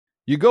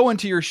You go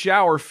into your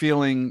shower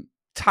feeling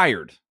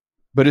tired,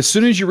 but as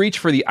soon as you reach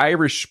for the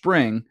Irish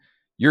Spring,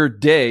 your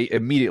day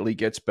immediately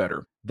gets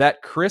better.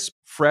 That crisp,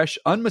 fresh,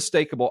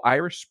 unmistakable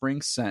Irish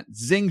Spring scent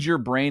zings your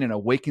brain and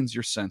awakens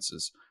your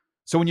senses.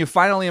 So when you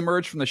finally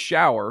emerge from the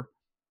shower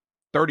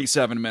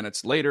 37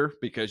 minutes later,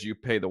 because you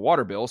pay the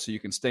water bill so you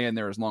can stay in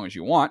there as long as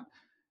you want,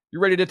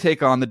 you're ready to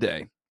take on the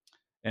day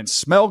and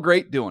smell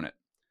great doing it.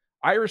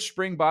 Irish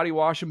Spring Body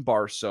Wash and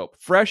Bar Soap.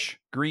 Fresh,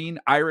 green,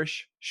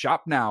 Irish.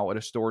 Shop now at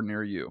a store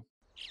near you.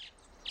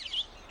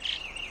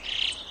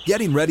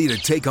 Getting ready to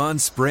take on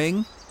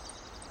spring?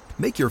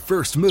 Make your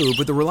first move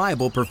with the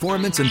reliable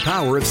performance and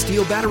power of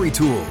Steel battery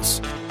tools.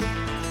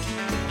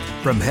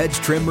 From hedge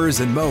trimmers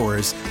and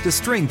mowers to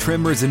string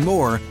trimmers and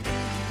more,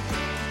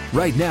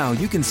 right now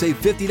you can save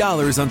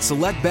 $50 on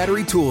select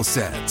battery tool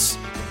sets.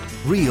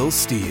 Real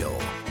Steel.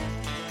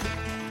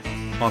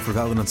 Offer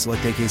valid on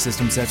select AK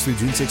system sets through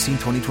June 16,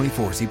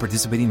 2024. See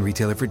participating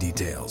retailer for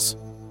details.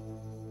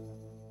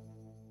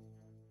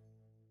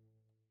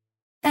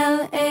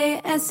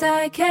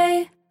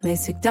 LASIK,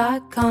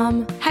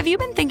 LASIK.com. Have you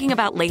been thinking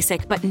about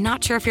LASIK but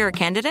not sure if you're a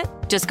candidate?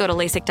 Just go to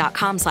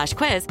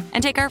LASIK.com/quiz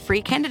and take our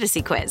free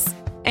candidacy quiz.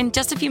 In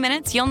just a few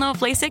minutes, you'll know if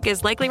LASIK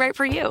is likely right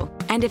for you.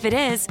 And if it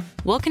is,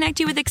 we'll connect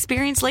you with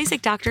experienced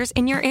LASIK doctors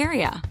in your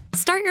area.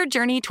 Start your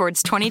journey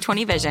towards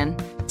 20/20 vision.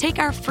 Take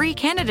our free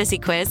candidacy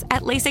quiz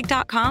at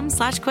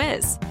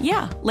LASIK.com/quiz.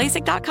 Yeah,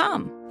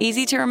 LASIK.com.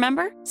 Easy to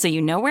remember, so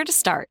you know where to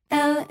start.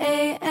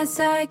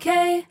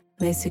 LASIK,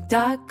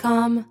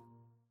 LASIK.com.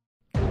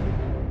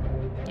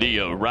 The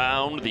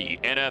Around the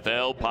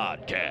NFL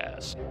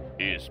podcast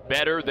is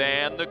better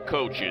than the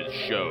Coaches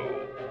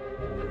Show.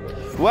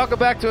 Welcome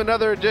back to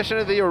another edition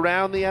of the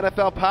Around the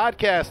NFL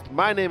podcast.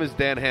 My name is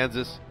Dan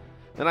Hansis,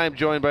 and I'm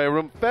joined by a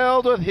room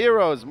filled with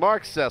heroes,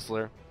 Mark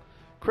Sessler,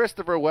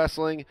 Christopher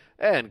Wessling,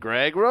 and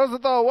Greg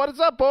Rosenthal. What is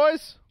up,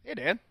 boys? Hey,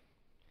 Dan.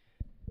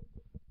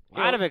 A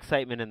lot of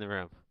excitement in the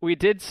room. We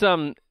did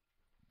some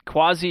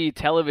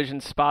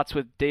quasi-television spots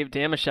with Dave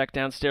Damashek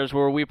downstairs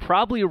where we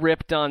probably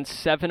ripped on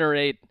 7 or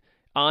 8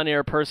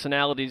 on-air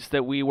personalities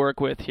that we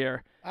work with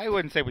here. I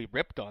wouldn't say we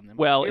ripped on them.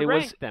 Well, it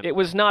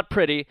was not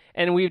pretty,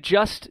 and we've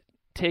just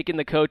taken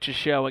the Coach's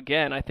Show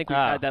again. I think we've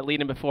had that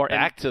lead in before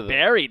Back and to the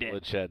buried it.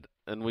 Woodshed.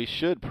 And we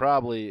should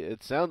probably,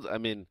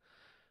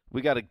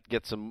 we got to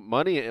get some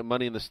money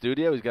in the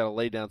studio. We've got to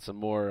lay down some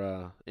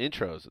more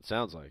intros, it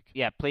sounds like.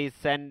 Yeah, please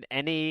send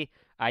any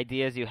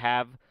ideas you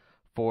have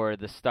for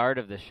the start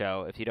of the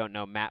show. If you don't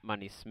know Matt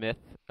Money Smith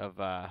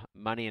of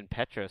Money and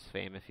Petros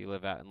fame, if you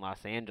live out in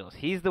Los Angeles,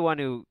 he's the one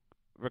who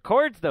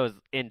records those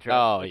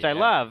intros, which I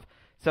love.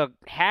 So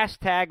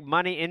hashtag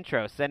money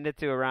intro. Send it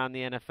to Around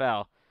the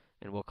NFL,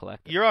 and we'll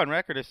collect it. You're on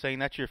record as saying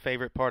that's your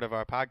favorite part of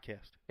our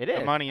podcast. It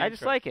is. Money I intro.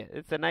 just like it.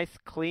 It's a nice,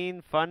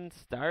 clean, fun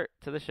start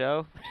to the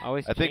show.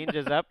 Always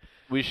changes up.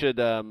 We should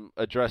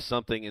address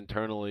something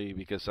internally,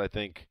 because I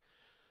think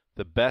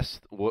the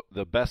best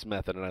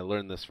method, and I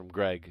learned this from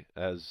Greg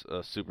as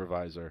a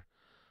supervisor,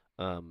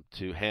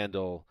 to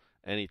handle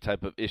any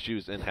type of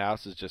issues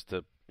in-house is just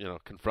to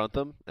confront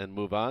them and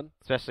move on.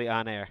 Especially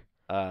on air.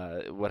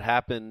 What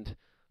happened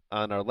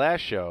on our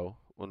last show,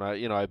 when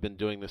I've been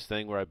doing this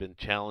thing where I've been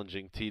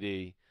challenging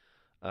TD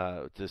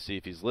to see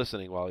if he's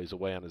listening while he's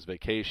away on his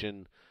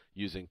vacation,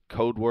 using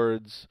code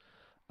words,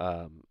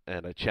 and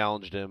I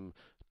challenged him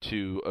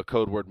to a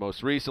code word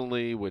most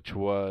recently, which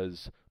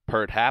was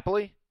 "pert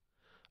happily."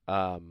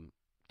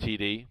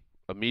 TD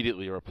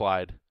immediately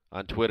replied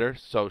on Twitter,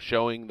 so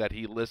showing that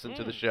he listened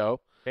to the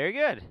show. Very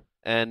good.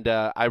 And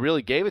I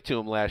really gave it to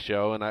him last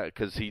show, and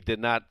because he did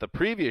not, the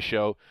previous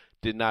show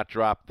did not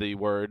drop the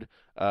word,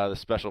 the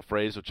special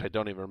phrase, which I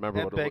don't even remember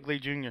Ed what it was. Begley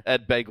Jr.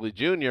 Ed Begley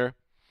Jr.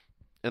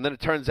 And then it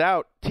turns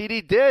out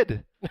TD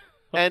did.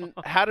 And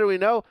how do we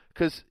know?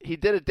 Because he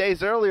did it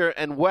days earlier,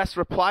 and Wes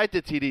replied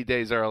to TD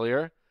days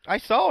earlier. I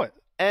saw it.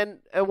 And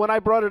when I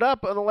brought it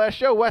up on the last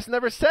show, Wes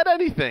never said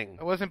anything.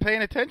 I wasn't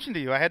paying attention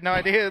to you. I had no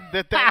idea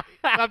that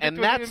subject and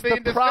was that's even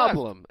being the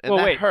problem. And Well,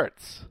 that wait.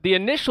 hurts. The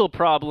initial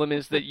problem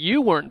is that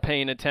you weren't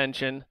paying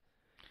attention.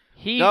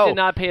 He No, did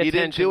not pay attention. he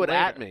didn't do it later.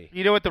 at me.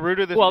 You know what the root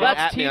of this Well, is?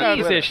 that's at me on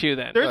TD's Twitter. issue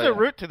then. There's Oh, a yeah.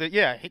 root to the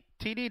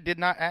TD did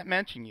not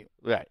mention you.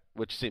 Right,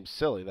 which seems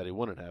silly that he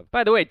wouldn't have.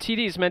 By the way,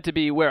 TD's meant to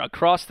be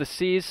across the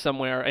seas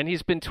somewhere, and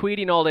he's been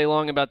tweeting all day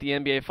long about the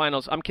NBA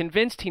Finals. I'm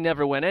convinced he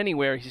never went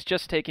anywhere. He's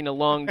just taking a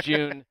long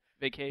June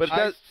vacation. But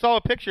I saw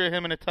a picture of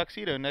him in a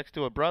tuxedo next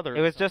to a brother.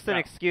 It was just an No.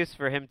 excuse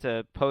for him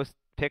to post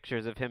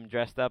pictures of him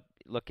dressed up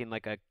looking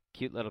like a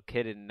cute little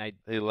kid in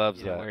He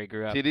loves that. where he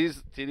grew up.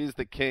 TD's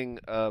the king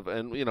of,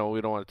 and we don't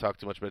want to talk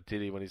too much about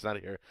TD when he's not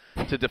here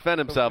to defend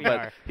himself, We but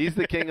are. he's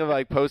the king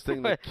of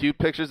posting the cute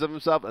pictures of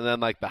himself and then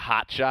the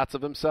hot shots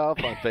of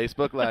himself on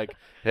Facebook,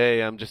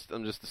 hey, I'm just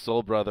a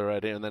soul brother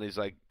right here, and then he's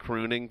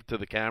crooning to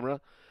the camera.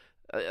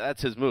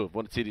 That's his move,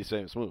 one of TD's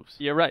famous moves.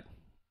 You're right.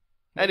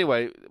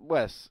 Anyway,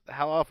 Wes,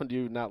 how often do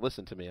you not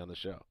listen to me on the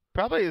show?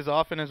 Probably as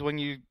often as when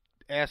you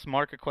ask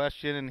Mark a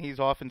question and he's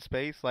off in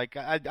space.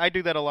 I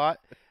do that a lot.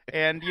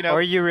 And, you know,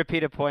 Or you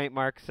repeat a point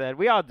Mark said.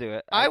 We all do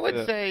it. I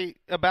would say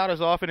about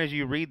as often as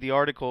you read the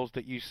articles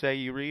that you say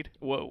you read.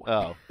 Whoa.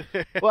 Oh.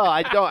 Well,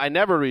 I don't. I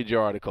never read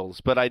your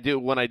articles, but I do.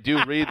 When I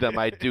do read them,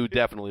 I do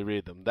definitely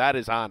read them. That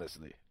is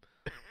honesty.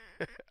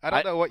 I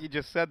don't know what you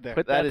just said there.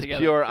 Put That that is together.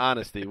 pure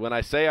honesty. When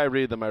I say I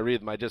read them, I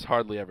read them. I just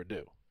hardly ever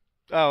do.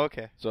 Oh,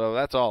 okay. So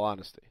that's all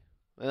honesty.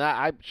 And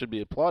I should be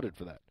applauded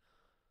for that.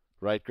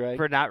 Right, Greg?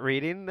 For not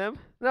reading them?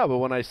 No, but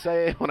when I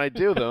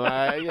do them,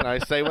 I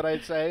say what I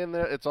say, and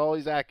it's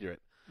always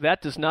accurate.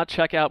 That does not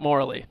check out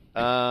morally.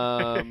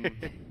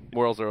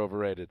 Morals are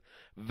overrated.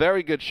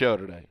 Very good show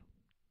today.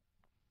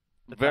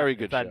 Very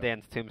good It's on show.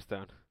 Dan's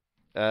tombstone.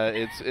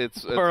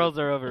 It's Morals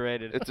are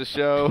overrated. It's a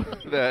show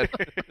that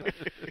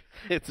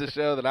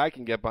I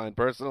can get behind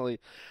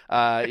personally.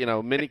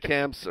 Mini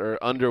camps are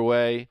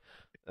underway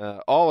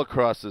all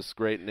across this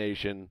great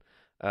nation.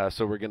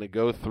 So we're going to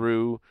go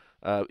through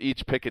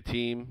each pick a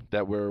team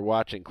that we're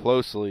watching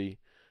closely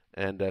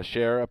and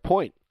share a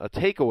point, a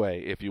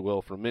takeaway, if you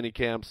will, from mini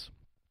camps.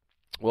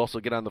 We'll also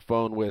get on the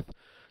phone with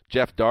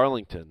Jeff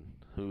Darlington,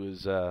 who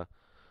is an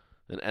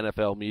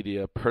NFL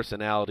media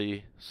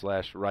personality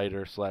 /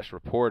 writer /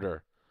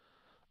 reporter,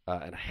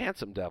 and a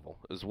handsome devil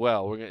as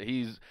well.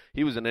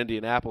 He was in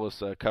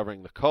Indianapolis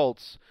covering the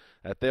Colts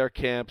at their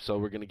camp, so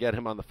we're going to get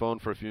him on the phone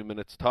for a few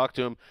minutes, talk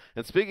to him.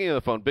 And speaking of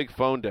the phone, big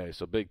phone day,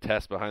 so big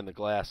test behind the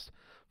glass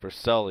for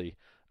Sully.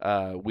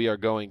 We are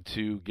going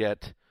to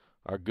get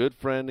our good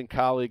friend and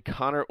colleague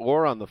Connor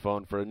Orr on the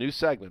phone for a new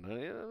segment.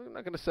 I'm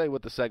not going to say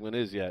what the segment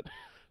is yet,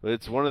 but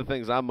it's one of the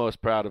things I'm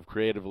most proud of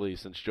creatively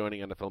since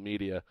joining NFL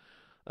Media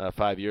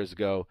 5 years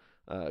ago.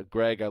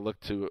 Greg, I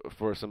looked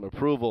for some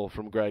approval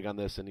from Greg on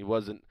this, and he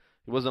wasn't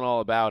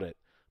all about it.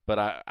 But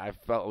I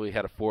felt we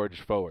had to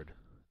forge forward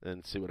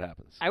and see what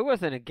happens. I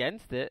wasn't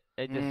against it.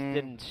 I just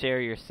didn't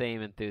share your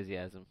same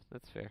enthusiasm.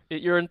 That's fair.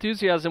 Your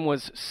enthusiasm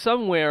was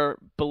somewhere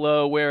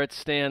below where it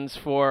stands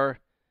for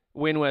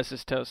Win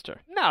West's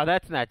Toaster. No,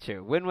 that's not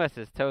true. Win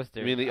West's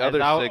Toaster. I mean, the as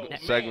other out-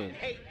 segment.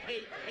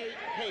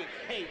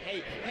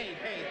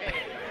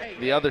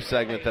 The other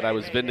segment that I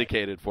was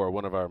vindicated for,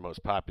 one of our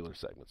most popular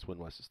segments, Win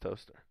West's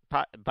Toaster.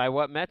 By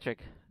what metric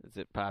is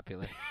it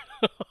popular?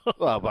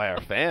 Well, by our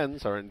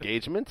fans, our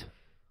engagement.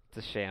 It's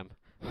a sham.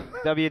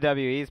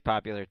 WWE's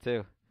popular,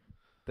 too.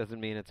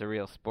 Doesn't mean it's a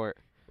real sport.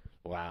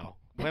 Wow.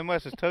 Win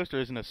West's Toaster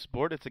isn't a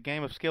sport. It's a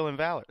game of skill and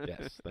valor.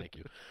 Yes, thank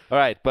you. All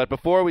right, but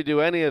before we do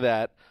any of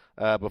that,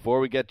 before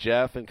we get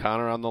Jeff and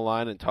Connor on the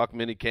line and talk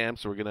mini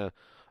camps, we're going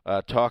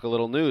to talk a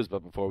little news.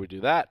 But before we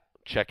do that,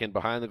 check in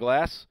behind the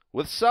glass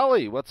with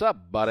Sully. What's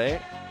up, buddy?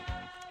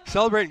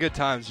 Celebrating good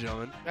times,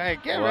 gentlemen. Hey,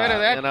 get rid of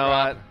that. You know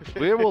what?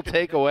 We will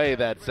take away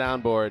that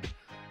soundboard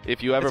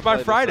if you ever It's my play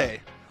this Friday.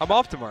 song. I'm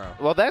off tomorrow.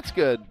 Well, that's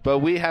good, but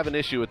we have an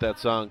issue with that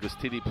song because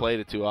TD played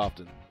it too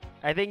often.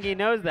 I think he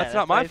knows that. That's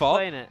not why my he's fault.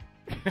 playing it.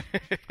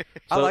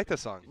 I So, like the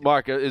song.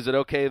 Mark, is it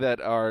okay that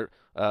our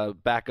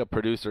backup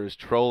producer is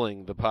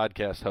trolling the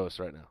podcast host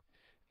right now?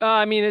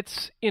 I mean,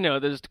 it's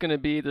there's gonna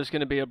be a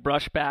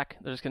brushback.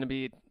 There's gonna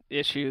be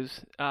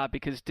issues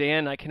because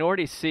Dan, I can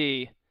already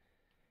see.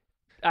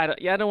 I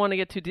don't want to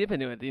get too deep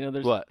into it.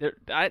 There's What?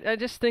 I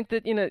just think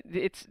that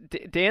it's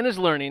Dan is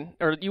learning,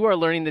 or you are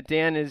learning that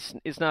Dan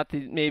is not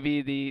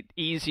maybe the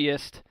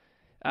easiest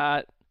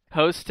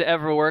host to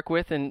ever work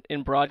with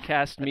in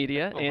broadcast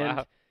media. And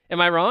Wow. am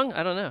I wrong?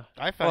 I don't know.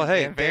 I find Well,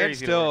 hey, Dan very Dan's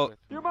easy to work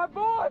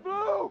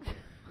still. with.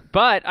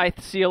 But I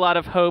see a lot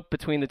of hope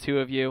between the two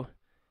of you.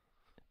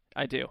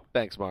 I do.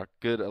 Thanks, Mark.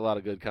 A lot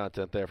of good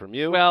content there from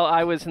you. Well,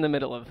 I was in the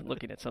middle of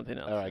looking at something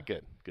else. all right,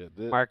 good.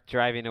 Mark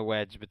driving a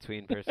wedge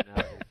between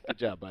personalities. Good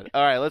job, buddy.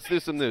 All right, let's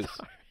do some news.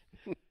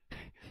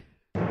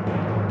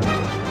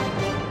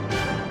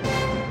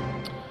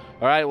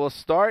 All right, we'll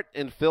start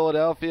in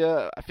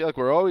Philadelphia. I feel like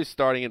we're always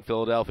starting in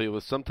Philadelphia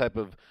with some type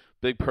of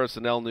big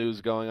personnel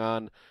news going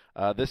on.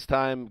 This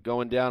time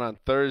going down on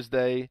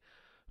Thursday,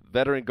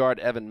 veteran guard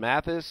Evan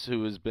Mathis,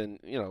 who has been,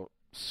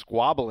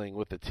 squabbling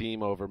with the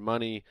team over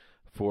money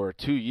for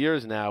 2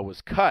 years now,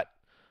 was cut.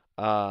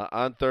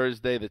 On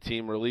Thursday, the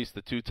team released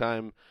the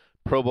two-time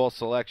Pro Bowl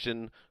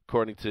selection,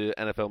 according to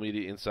NFL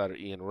media insider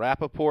Ian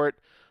Rappaport.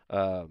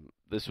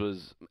 This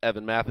was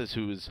Evan Mathis,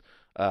 who is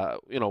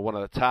one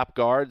of the top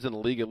guards in the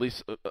league, at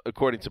least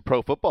according to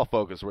Pro Football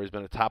Focus, where he's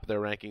been atop their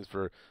rankings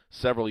for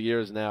several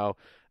years now.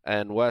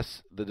 And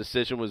Wes, the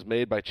decision was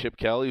made by Chip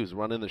Kelly, who's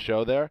running the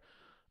show there.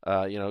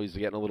 He's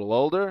getting a little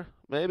older,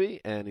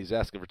 maybe, and he's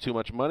asking for too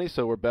much money,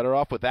 so we're better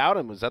off without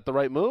him. Is that the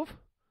right move?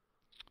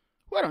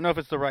 Well, I don't know if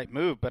it's the right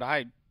move, but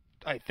I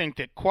think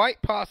that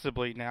quite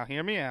possibly, now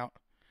hear me out,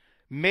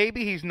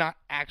 maybe he's not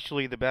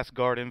actually the best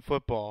guard in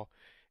football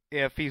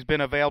if he's been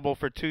available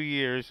for 2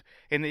 years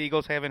and the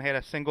Eagles haven't had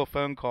a single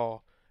phone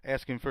call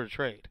asking for a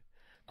trade.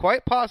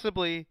 Quite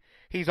possibly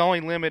he's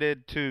only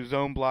limited to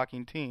zone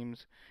blocking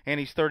teams, and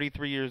he's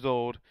 33 years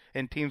old,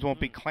 and teams won't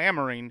be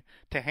clamoring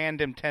to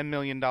hand him $10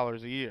 million a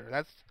year.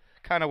 That's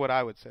kind of what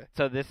I would say.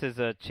 So this is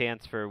a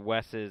chance for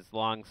Wes's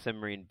long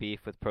simmering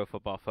beef with Pro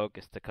Football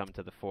Focus to come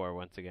to the fore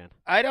once again.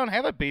 I don't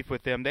have a beef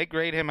with them. They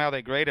grade him how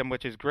they grade him,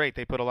 which is great.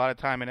 They put a lot of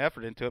time and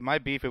effort into it. My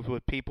beef is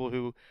with people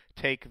who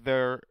take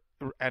their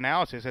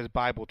analysis as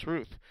Bible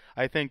truth.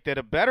 I think that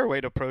a better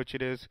way to approach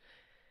it is,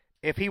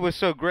 if he was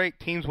so great,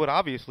 teams would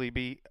obviously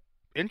be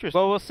interested.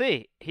 Well, we'll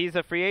see. He's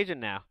a free agent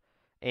now,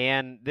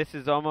 and this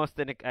is almost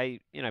I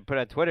put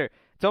on Twitter.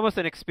 It's almost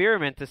an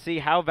experiment to see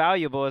how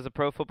valuable is a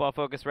Pro Football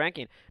Focus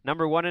ranking.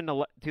 Number 1 in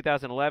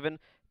 2011,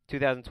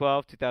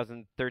 2012,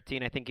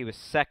 2013. I think he was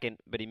second,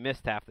 but he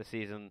missed half the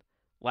season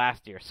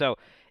last year. So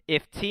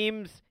if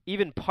teams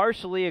even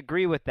partially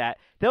agree with that,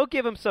 they'll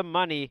give him some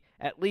money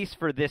at least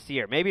for this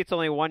year. Maybe it's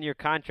only a 1-year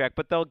contract,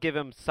 but they'll give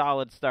him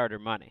solid starter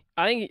money.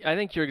 I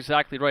think you're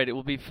exactly right. It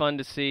will be fun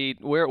to see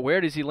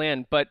where does he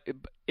land, but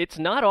it's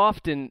not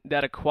often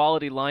that a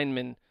quality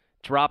lineman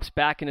drops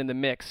back into the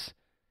mix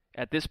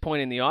at this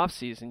point in the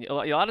offseason. A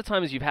lot of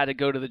times you've had to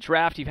go to the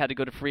draft, you've had to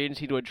go to free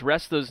agency to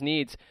address those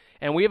needs,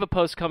 and we have a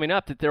post coming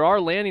up that there are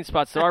landing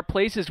spots, there are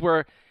places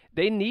where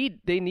they need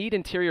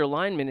interior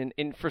linemen,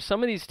 and for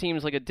some of these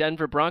teams like a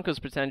Denver Broncos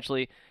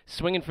potentially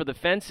swinging for the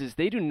fences,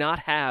 they do not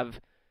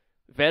have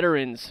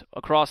veterans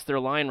across their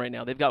line right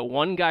now. They've got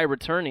one guy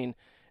returning.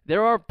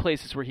 There are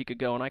places where he could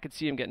go, and I could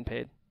see him getting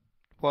paid.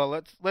 Well,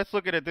 let's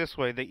look at it this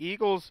way. The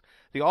Eagles,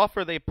 the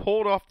offer they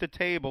pulled off the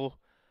table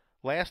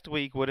last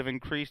week would have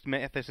increased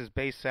Mathis's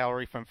base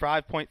salary from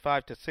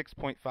 $5.5 to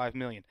 $6.5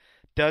 million.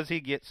 Does he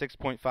get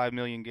 $6.5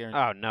 million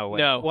guaranteed? Oh, no way.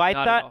 No, well,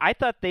 not at all. I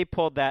thought they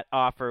pulled that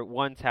offer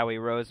once Howie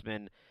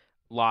Roseman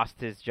lost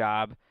his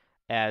job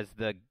as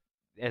the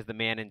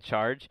man in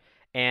charge,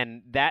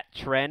 and that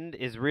trend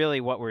is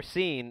really what we're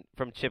seeing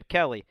from Chip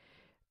Kelly.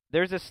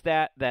 There's a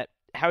stat that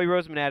Howie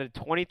Roseman added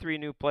 23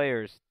 new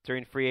players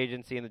during free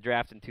agency and the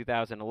draft in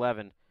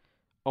 2011.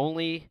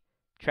 Only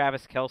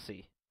Travis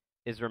Kelce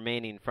is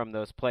remaining from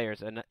those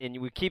players. And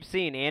we keep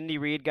seeing Andy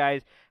Reid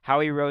guys,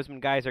 Howie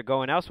Roseman guys are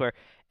going elsewhere.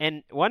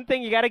 And one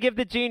thing you got to give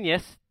the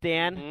genius,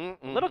 Dan,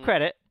 a little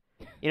credit.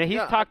 He's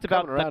talked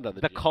about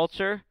the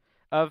culture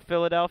of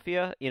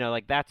Philadelphia.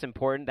 Like that's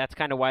important. That's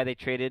kind of why they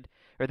traded,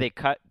 or they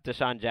cut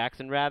Deshaun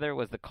Jackson, rather,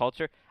 was the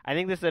culture. I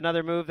think this is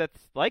another move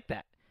that's like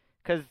that,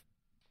 because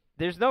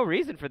there's no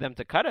reason for them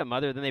to cut him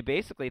other than they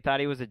basically thought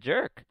he was a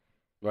jerk.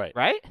 Right.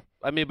 Right?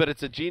 I mean, but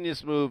it's a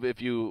genius move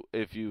if you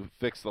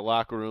fix the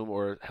locker room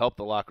or help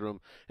the locker room,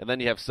 and then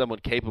you have someone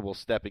capable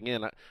stepping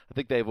in. I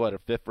think they have, a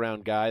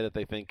fifth-round guy that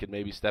they think could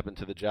maybe step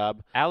into the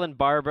job? Alan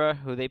Barba,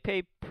 who they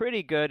pay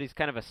pretty good. He's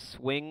kind of a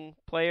swing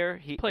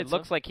player. It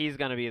looks like he's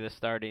going to be the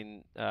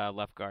starting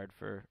left guard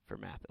for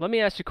Mathis. Let me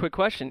ask you a quick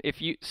question.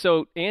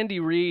 So Andy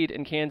Reid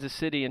and Kansas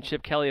City and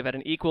Chip Kelly have had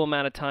an equal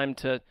amount of time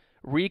to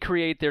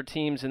recreate their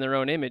teams in their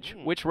own image.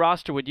 Which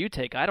roster would you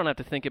take? I don't have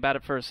to think about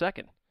it for a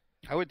second.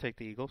 I would take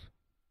the Eagles.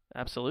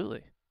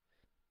 Absolutely.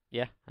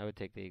 Yeah, I would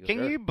take the Eagles.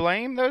 Can you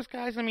blame those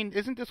guys? I mean,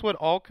 isn't this what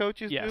all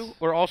coaches do?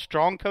 Or all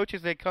strong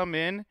coaches, they come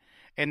in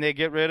and they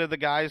get rid of the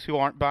guys who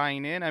aren't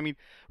buying in? I mean,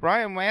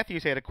 Ryan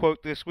Matthews had a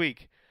quote this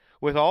week.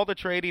 With all the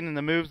trading and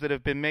the moves that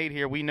have been made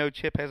here, we know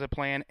Chip has a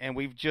plan, and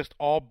we've just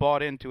all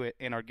bought into it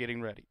and are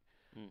getting ready.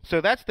 So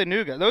that's the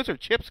new guy. Those are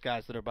Chip's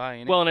guys that are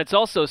buying in. Well, and it's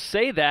also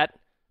say that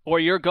or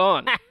you're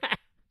gone.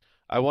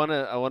 I want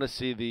to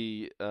see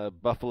the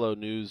Buffalo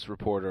News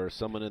reporter or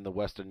someone in the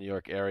Western New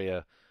York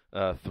area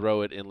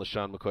throw it in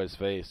LaShawn McCoy's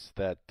face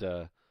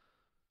that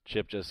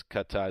Chip just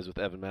cut ties with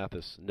Evan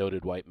Mathis,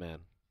 noted white man.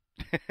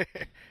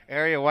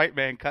 Area white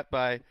man cut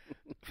by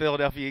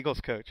Philadelphia Eagles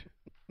coach.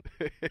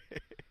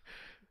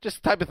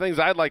 Just the type of things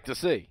I'd like to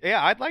see.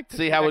 Yeah, I'd like to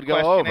see how it would go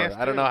over.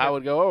 I don't know how it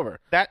would go over.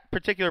 That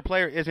particular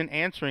player isn't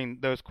answering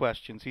those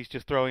questions. He's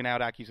just throwing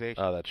out accusations.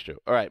 Oh, that's true.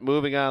 All right,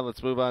 moving on.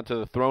 Let's move on to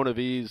the throne of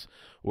ease,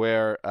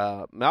 where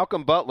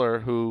Malcolm Butler,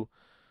 who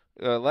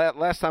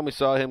last time we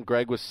saw him,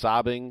 Greg was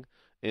sobbing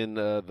in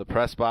the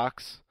press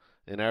box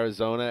in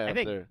Arizona. I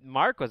think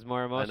Mark was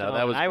more emotional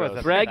than I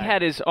was. Greg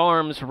had his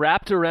arms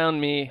wrapped around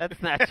me.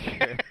 That's not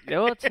true.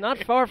 Well, it's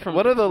not far from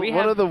one of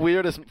the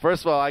weirdest.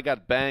 First of all, I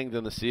got banged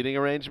in the seating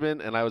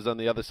arrangement, and I was on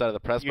the other side of the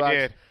press box.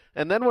 Did.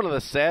 And then one of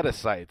the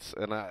saddest sights,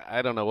 and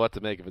I don't know what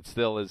to make of it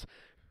still, is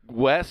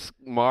Wes,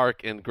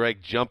 Mark, and Greg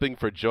jumping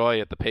for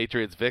joy at the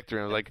Patriots' victory.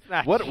 I was like,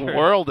 what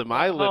world am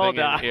I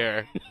living in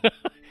here?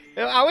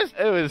 It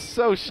was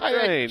so strange.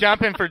 I was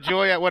jumping for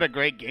joy at what a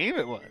great game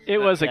it was. It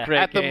was a great game.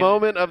 At the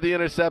moment of the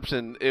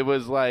interception, it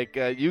was like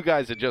you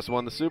guys had just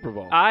won the Super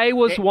Bowl. I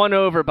was won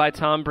over by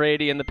Tom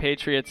Brady and the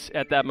Patriots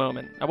at that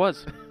moment. I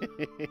was.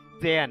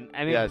 Dan,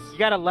 I mean, yes. You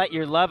got to let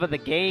your love of the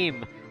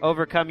game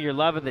overcome your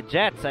love of the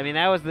Jets. I mean,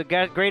 that was the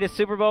greatest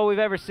Super Bowl we've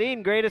ever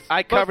seen.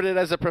 I covered it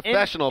as a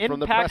professional from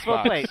the press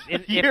box. Play.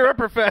 You're a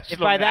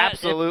professional.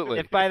 Absolutely.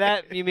 If by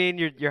that you mean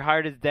your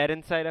heart is dead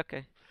inside,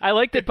 okay. I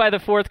liked it by the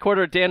fourth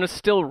quarter. Dan was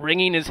still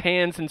wringing his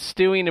hands and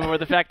stewing over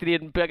the fact that he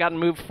had gotten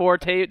moved four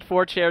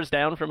chairs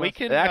down from us.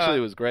 It actually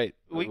was great.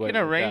 We can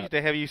arrange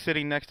to have you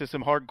sitting next to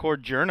some hardcore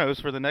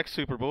journos for the next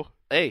Super Bowl.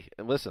 Hey,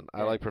 listen,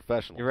 I like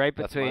professionals. You're right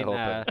That's between my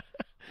whole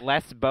thing.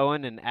 Les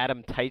Bowen and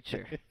Adam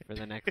Teicher for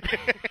the next.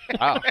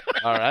 Wow.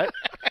 All right.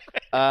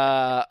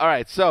 All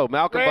right, so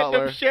Malcolm Random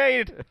Butler.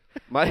 shade.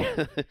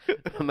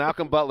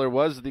 Malcolm Butler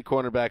was the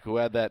cornerback who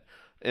had that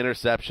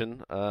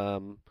interception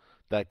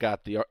that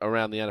got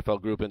around the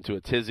NFL group into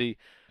a tizzy.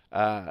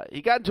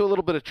 He got into a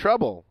little bit of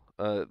trouble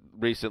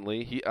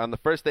recently. On the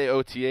first day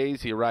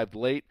OTAs, he arrived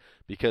late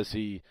because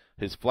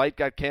his flight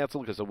got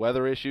canceled because of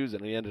weather issues,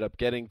 and he ended up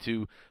getting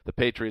to the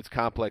Patriots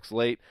complex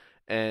late.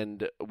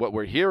 And what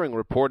we're hearing,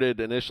 reported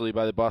initially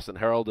by the Boston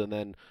Herald and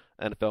then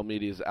NFL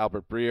Media's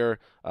Albert Breer,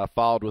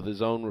 followed with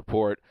his own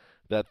report,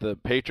 that the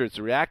Patriots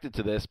reacted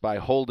to this by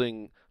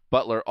holding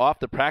Butler off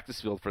the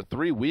practice field for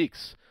 3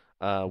 weeks,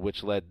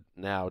 which led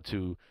now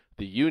to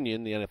the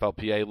union, the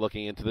NFLPA,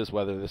 looking into this,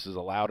 whether this is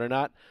allowed or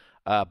not.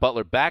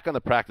 Butler back on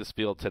the practice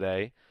field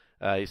today.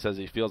 He says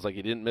he feels like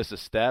he didn't miss a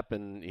step,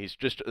 and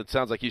it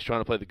sounds like he's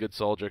trying to play the good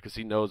soldier because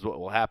he knows what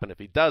will happen if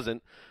he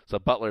doesn't. So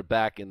Butler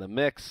back in the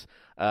mix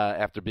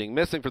after being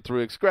missing for 3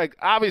 weeks. Greg,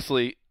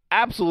 obviously,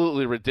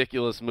 absolutely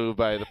ridiculous move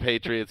by the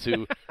Patriots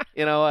who,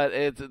 you know what,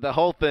 it's the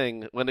whole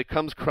thing, when it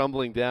comes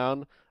crumbling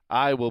down,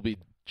 I will be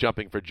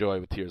jumping for joy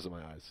with tears in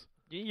my eyes.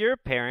 You're a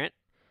parent,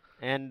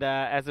 and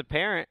as a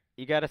parent,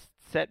 you got to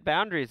set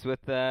boundaries with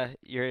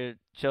your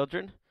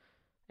children,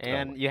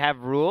 and you have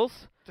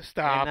rules.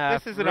 Stop. And,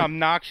 this is an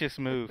obnoxious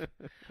move.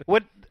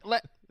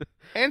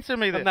 Answer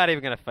me this. I'm not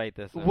even going to fight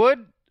this.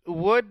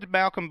 Would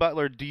Malcolm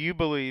Butler, do you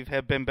believe,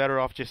 have been better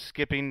off just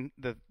skipping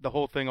the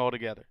whole thing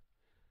altogether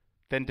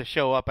than to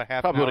show up a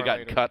half Probably hour would have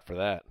gotten later? cut for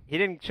that. He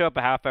didn't show up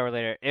a half hour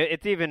later.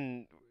 It's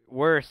even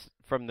worse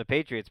from the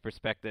Patriots'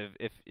 perspective,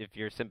 if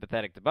you're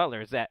sympathetic to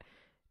Butler, is that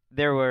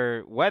there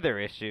were weather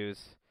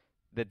issues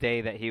the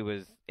day that he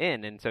was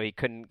in, and so he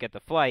couldn't get the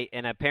flight.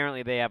 And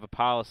apparently they have a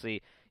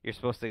policy. You're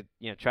supposed to,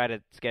 try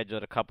to schedule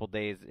it a couple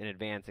days in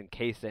advance in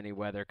case any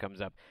weather comes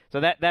up. So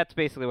that's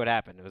basically what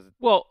happened. It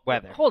was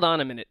weather. Hold on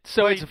a minute.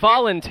 So it's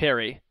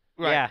voluntary.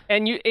 Right. Yeah.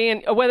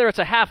 And whether it's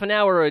a half an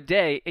hour or a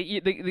day,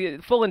 the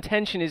full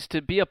intention is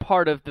to be a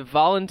part of the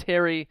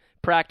voluntary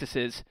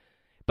practices.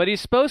 But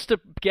he's supposed to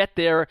get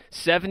there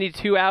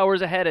 72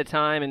 hours ahead of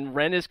time and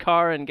rent his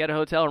car and get a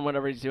hotel and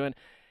whatever he's doing.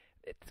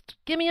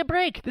 Give me a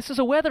break. This is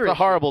a weather issue. It's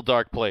a horrible,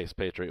 dark place,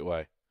 Patriot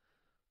way.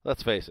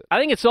 Let's face it. I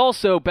think it's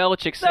also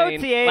Belichick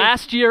saying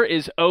last year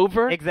is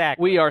over.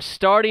 Exactly. We are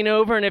starting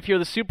over, and if you're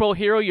the Super Bowl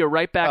hero, you're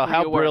right back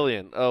where you were. How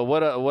brilliant.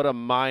 What a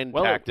mind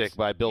tactic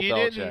by Bill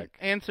Belichick. You didn't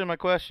answer my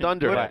question.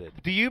 Thunderheaded.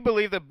 Do you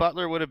believe that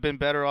Butler would have been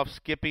better off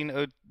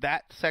skipping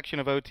that section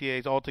of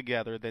OTAs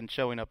altogether than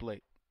showing up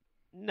late?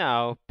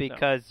 No,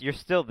 because you're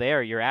still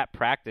there. You're at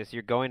practice.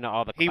 You're going to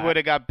all the He would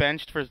have got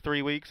benched for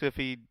 3 weeks if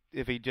he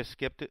just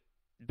skipped it?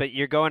 But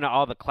you're going to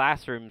all the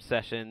classroom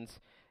sessions.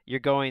 You're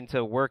going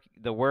to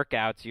the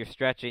workouts, you're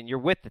stretching, you're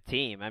with the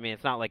team. I mean,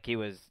 it's not like he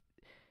was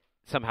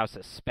somehow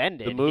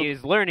suspended. He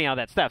was learning all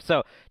that stuff.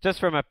 So just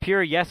from a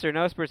pure yes or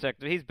no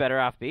perspective, he's better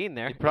off being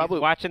there. He's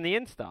watching the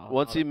install.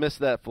 Once he missed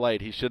that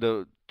flight, he should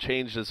have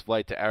changed his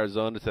flight to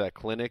Arizona to that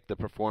clinic, the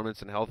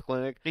Performance and Health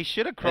Clinic. He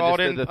should have crawled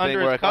in the under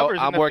thing where his covers.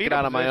 I'm working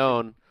out on my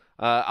own.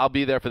 I'll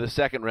be there for the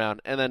second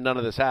round, and then none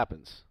of this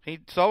happens. He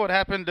saw what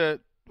happened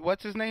to,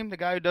 what's his name, the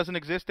guy who doesn't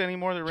exist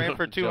anymore that ran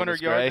for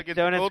 200 yards against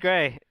Jonas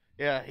Gray.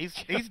 Yeah, he's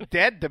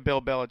dead to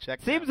Bill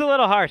Belichick. Seems a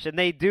little harsh, and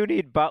they do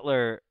need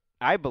Butler,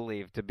 I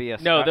believe, to be a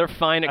No, they're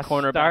fine at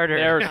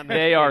cornerback.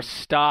 They are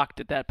stocked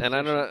at that position.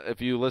 And I don't know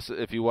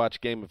if you watch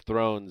Game of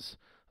Thrones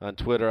on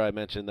Twitter, I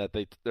mentioned that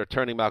they're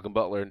turning Malcolm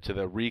Butler into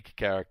the Reek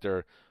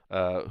character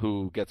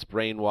who gets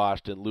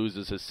brainwashed and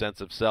loses his sense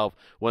of self.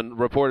 When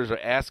reporters are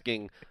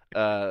asking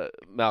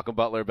Malcolm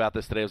Butler about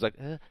this today, I was like,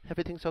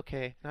 everything's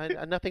okay.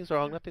 Nothing's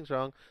wrong.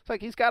 It's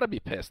like, he's got to be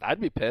pissed. I'd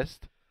be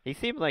pissed. He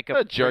seemed like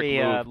a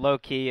pretty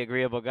low-key,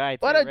 agreeable guy.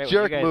 What a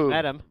jerk move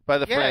met him. by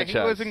the franchise.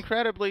 Yeah, he was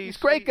incredibly He's a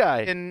great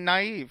guy. And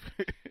naive.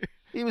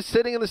 He was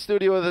sitting in the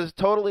studio with this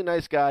totally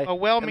nice guy,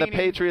 and the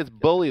Patriots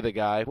bully the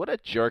guy. What a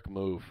jerk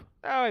move.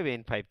 Oh, I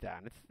mean, pipe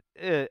down.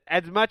 It's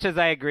as much as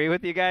I agree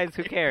with you guys,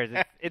 who cares?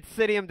 It's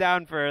sitting him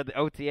down for the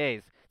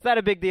OTAs. It's not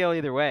a big deal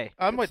either way.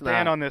 I'm with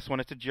Dan on this one.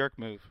 It's a jerk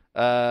move.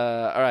 All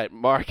right,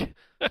 Mark,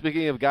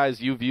 speaking of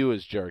guys you view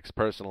as jerks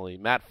personally,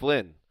 Matt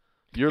Flynn,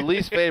 your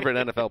least favorite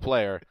NFL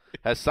player,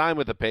 has signed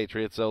with the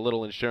Patriots, so a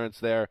little insurance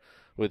there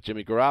with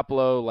Jimmy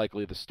Garoppolo,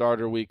 likely the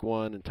starter week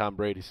 1, and Tom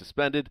Brady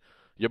suspended.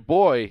 Your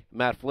boy,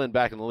 Matt Flynn,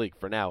 back in the league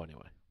for now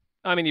anyway.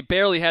 I mean, he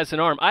barely has an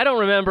arm. I don't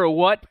remember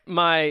what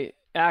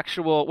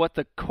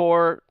the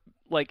core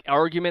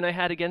argument I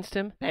had against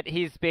him. That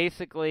he's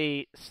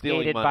basically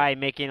stealing stated money. by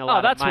making a lot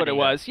of money. Oh, that's what it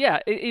was. Yeah,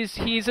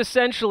 he's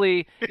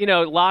essentially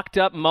locked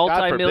up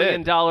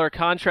multi-million-dollar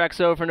contracts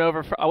over and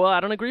over. Well, I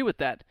don't agree with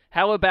that.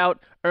 How about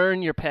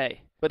earn your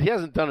pay? But he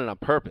hasn't done it on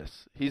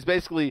purpose. He's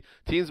basically,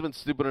 teams have been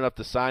stupid enough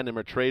to sign him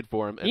or trade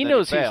for him. And he then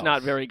knows he fails. he's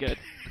not very good.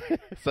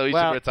 So he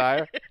should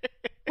retire?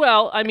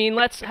 Well, I mean,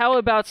 how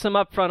about some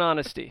upfront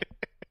honesty?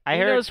 He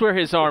knows where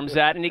his arm's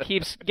at, and he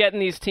keeps getting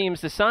these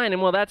teams to sign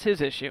him. Well, that's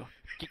his issue.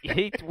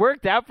 He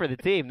worked out for the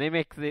team. They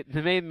made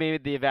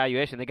the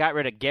evaluation. They got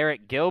rid of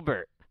Garrett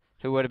Gilbert,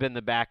 who would have been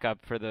the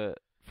backup for the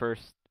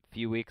first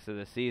few weeks of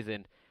the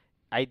season.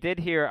 I did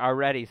hear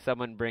already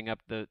someone bring up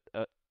the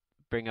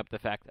bring up the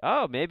fact,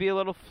 oh, maybe a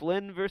little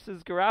Flynn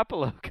versus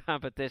Garoppolo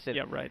competition.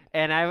 Yeah, right.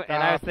 And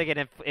I was thinking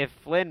if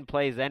Flynn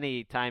plays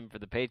any time for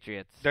the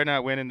Patriots, they're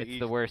not winning the it's East.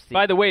 the worst.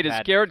 By the way, does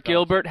bad Garrett strategy.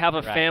 Gilbert have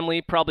a Right.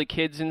 family, probably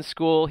kids in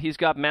school? He's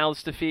got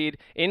mouths to feed.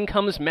 In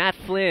comes Matt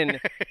Flynn,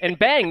 and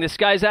bang, this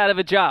guy's out of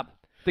a job.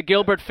 The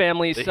Gilbert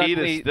family The heat is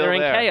suddenly still they're in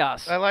there.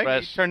 chaos. I like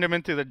Fresh. he turned him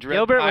into the Dread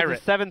Gilbert Pirate. was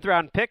a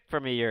 7th-round pick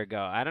from a year ago.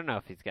 I don't know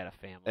if he's got a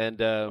family.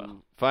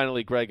 And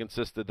finally, Greg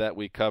insisted that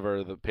we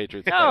cover the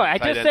Patriots. No, I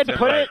tight just end said Tim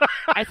put Wright. it.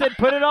 I said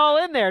put it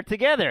all in there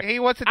together. He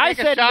wants to I take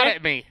a said shot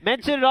at me.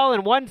 Mention it all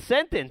in one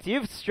sentence.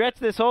 You've stretched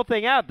this whole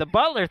thing out. The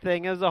Butler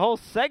thing is a whole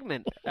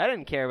segment. I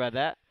didn't care about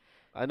that.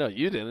 I know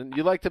you didn't.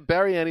 You like to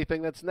bury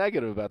anything that's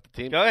negative about the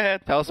team. Go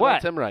ahead. Tell us What?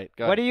 about Tim Wright.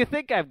 Go What ahead. do you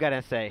think I'm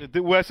gonna say?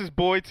 Wes's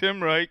boy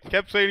Tim Wright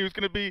kept saying he was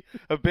going to be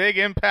a big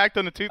impact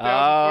on the 2014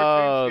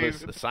 Oh,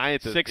 season. the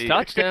scientist. 6 He-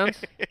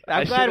 touchdowns. I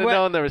I'm should glad have Wes-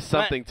 known there was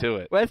something to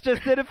it. Wes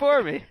just did it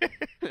for me.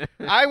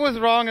 I was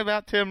wrong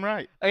about Tim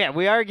Wright. Oh, yeah,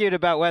 we argued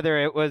about whether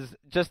it was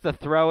just a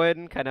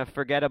throw-in, kind of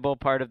forgettable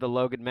part of the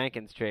Logan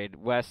Mankins trade.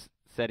 Wes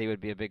said he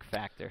would be a big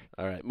factor.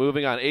 All right,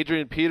 moving on.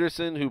 Adrian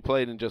Peterson, who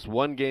played in just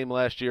one game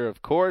last year,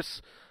 of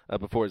course,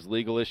 before his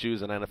legal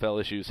issues and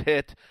NFL issues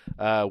hit,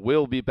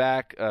 will be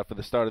back for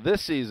the start of this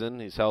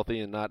season. He's healthy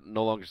and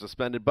no longer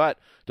suspended, but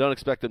don't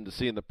expect him to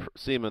see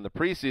him in the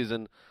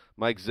preseason.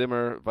 Mike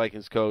Zimmer,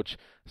 Vikings coach,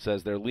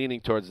 says they're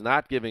leaning towards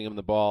not giving him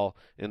the ball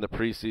in the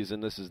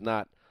preseason. This is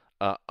not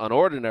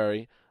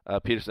unordinary.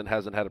 Peterson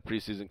hasn't had a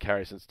preseason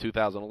carry since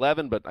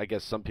 2011, but I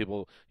guess some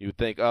people, you would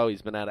think, oh,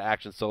 he's been out of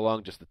action so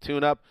long, just a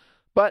tune-up.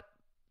 But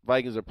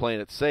Vikings are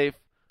playing it safe.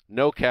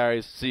 No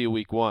carries. See you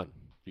week 1.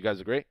 You guys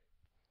agree?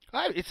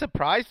 It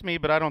surprised me,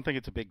 but I don't think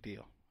it's a big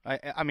deal.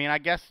 I mean, I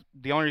guess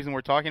the only reason we're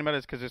talking about it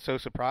is because it's so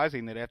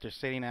surprising that after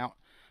sitting out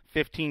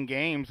 15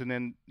 games and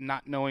then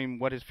not knowing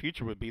what his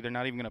future would be, they're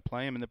not even going to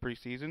play him in the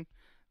preseason.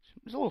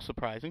 It's a little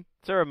surprising.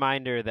 It's a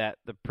reminder that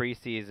the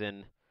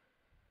preseason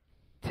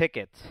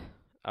tickets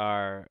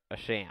are a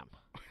sham.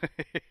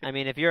 I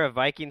mean, if you're a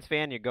Vikings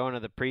fan, you're going to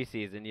the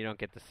preseason, you don't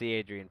get to see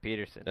Adrian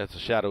Peterson. That's a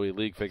shadowy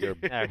league figure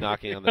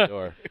knocking on the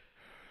door.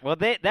 Well,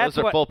 that's Those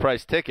are what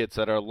full-price tickets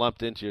that are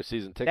lumped into your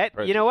season ticket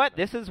price. you know what?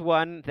 This is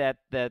one that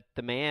the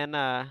man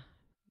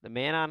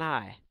on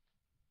high,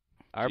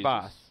 our Jesus.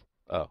 boss,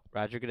 Oh.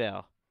 Roger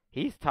Goodell,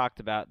 he's talked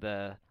about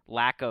the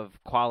lack of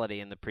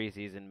quality in the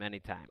preseason many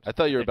times. I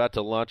thought you were about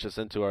to launch us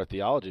into our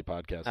theology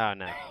podcast. Oh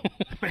no,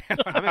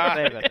 I'm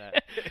excited about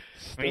that.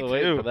 Still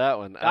waiting for that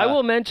one. I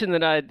will mention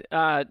that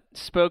I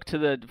spoke to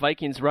the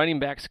Vikings running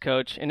backs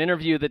coach, an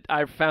interview that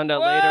I found out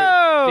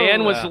later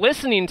Dan was Yeah.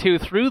 listening to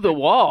through the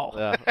wall.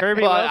 Yeah.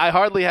 Kirby well, Wilson? I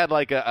hardly had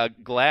like a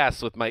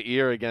glass with my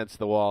ear against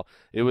the wall.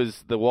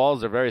 The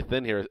walls are very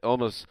thin here,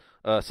 almost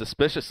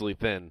suspiciously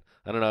thin.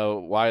 I don't know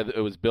why it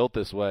was built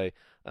this way,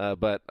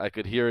 but I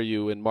could hear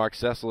you in Mark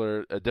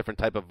Sessler, a different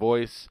type of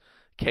voice,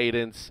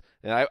 cadence,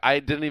 and I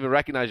didn't even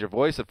recognize your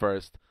voice at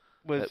first.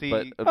 Was but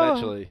he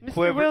eventually,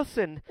 Mr.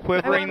 Wilson,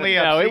 quiveringly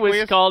No, it was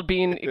obsequious? called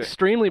being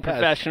extremely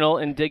professional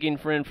and digging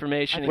for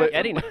information and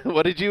getting it.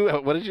 what did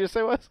you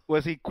say, Wes?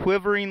 Was he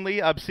quiveringly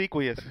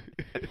obsequious?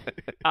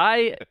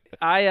 He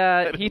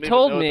even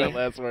told know me. that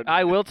last word.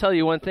 I will tell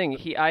you one thing.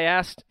 I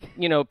asked,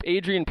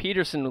 Adrian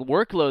Peterson the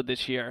workload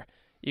this year.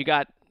 You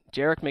got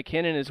Jerick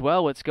McKinnon as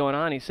well. What's going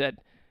on? He said,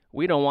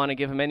 we don't want to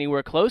give him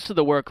anywhere close to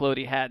the workload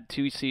he had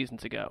 2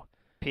 seasons ago.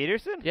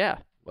 Peterson? Yeah.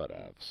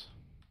 Whatevs.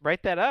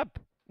 Write that up.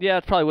 Yeah,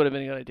 it probably would have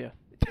been a good idea.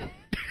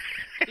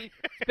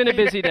 It's been a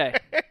busy day.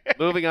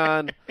 Moving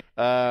on.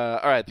 All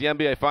right, the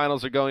NBA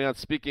Finals are going on.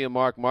 Speaking of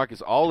Mark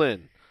is all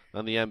in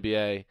on the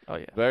NBA. Oh,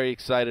 yeah. Very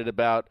excited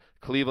about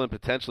Cleveland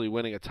potentially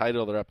winning a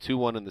title. They're up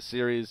 2-1 in the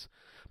series.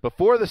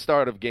 Before the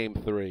start of Game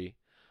 3,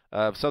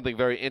 something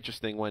very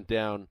interesting went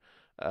down.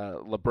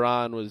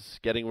 LeBron was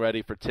getting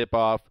ready for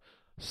tip-off,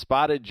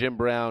 spotted Jim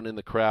Brown in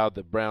the crowd,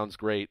 the Brown's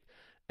great,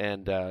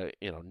 and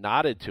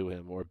nodded to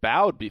him or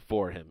bowed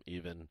before him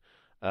even.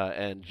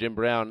 And Jim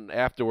Brown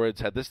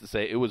afterwards had this to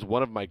say: it was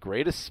one of my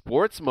greatest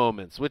sports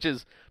moments, which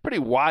is a pretty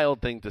wild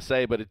thing to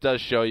say, but it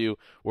does show you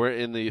we're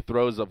in the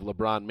throes of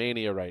LeBron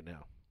mania right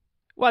now.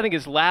 Well, I think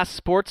his last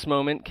sports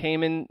moment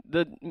came in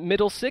the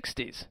middle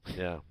 60s.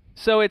 Yeah.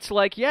 So it's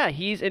like, yeah,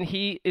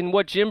 in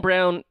what Jim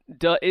Brown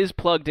is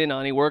plugged in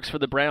on, he works for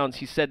the Browns.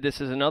 He said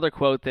this is another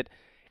quote that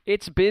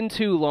it's been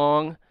too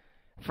long.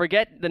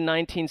 Forget the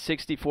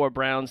 1964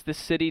 Browns. This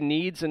city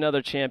needs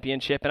another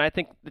championship. And I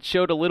think it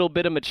showed a little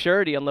bit of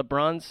maturity on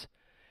LeBron's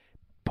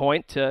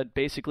point to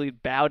basically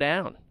bow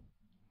down.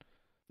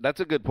 That's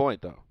a good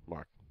point, though,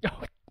 Mark.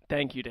 Oh,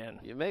 thank you, Dan.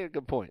 You make a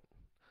good point.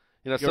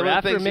 Your some of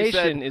the things you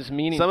affirmation said, is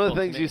meaningful. Some of the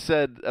to things me. you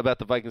said about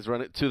the Vikings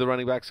to the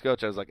running backs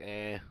coach, I was like,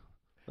 I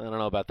don't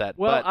know about that.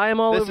 Well, but I am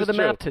all this over is the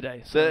true. map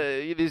today. So.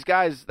 These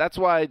guys, that's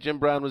why Jim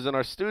Brown was in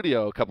our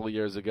studio a couple of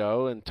years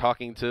ago and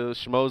talking to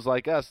schmoes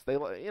like us. He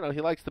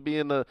likes to be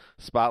in the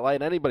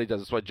spotlight. Anybody does.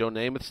 That's why Joe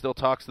Namath still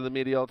talks to the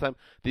media all the time.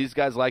 These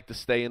guys like to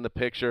stay in the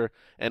picture.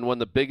 And when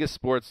the biggest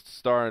sports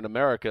star in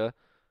America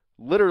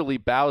literally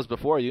bows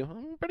before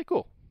you, pretty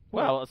cool.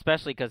 Well,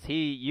 especially because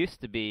he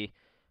used to be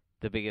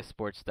the biggest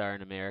sports star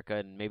in America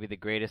and maybe the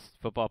greatest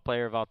football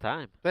player of all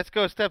time. Let's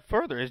go a step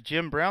further. Is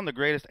Jim Brown the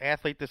greatest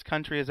athlete this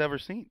country has ever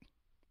seen?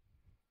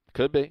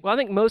 Could be. Well, I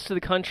think most of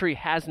the country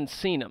hasn't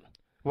seen him.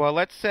 Well,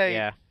 let's say,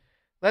 Yeah.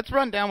 let's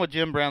run down what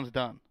Jim Brown's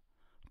done.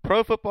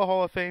 Pro Football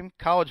Hall of Fame,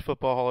 College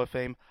Football Hall of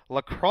Fame,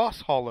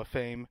 Lacrosse Hall of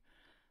Fame,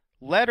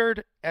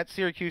 lettered at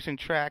Syracuse in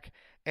track,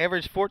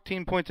 averaged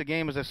 14 points a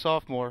game as a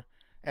sophomore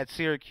at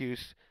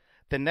Syracuse.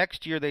 The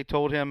next year they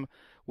told him,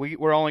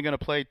 we're only going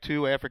to play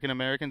 2 African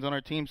Americans on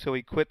our team, so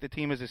he quit the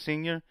team as a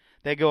senior.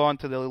 They go on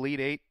to the Elite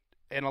Eight,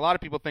 and a lot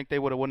of people think they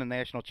would have won a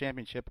national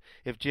championship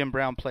if Jim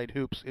Brown played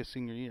hoops his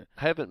senior year.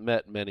 I haven't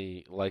met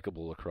many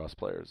likable lacrosse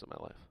players in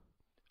my life.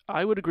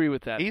 I would agree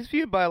with that. He's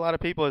viewed by a lot of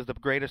people as the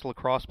greatest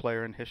lacrosse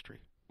player in history.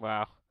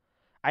 Wow.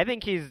 I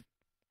think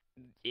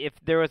if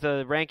there was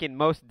a ranking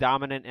most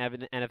dominant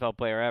NFL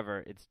player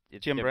ever, it's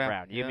Jim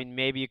Brown. You Yeah. mean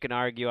maybe you can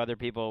argue other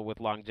people with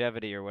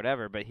longevity or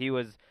whatever, but he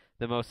was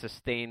the most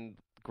sustained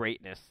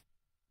greatness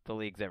the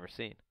league's ever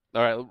seen.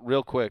 All right,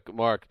 real quick,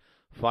 Mark,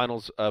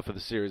 finals for the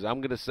series.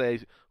 I'm going to say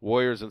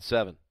Warriors in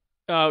 7.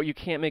 Oh, you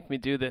can't make me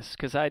do this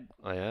because I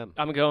am.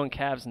 I'm going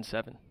Cavs in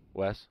 7.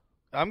 Wes?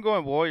 I'm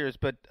going Warriors,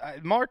 but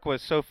Mark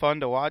was so fun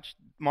to watch.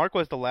 Mark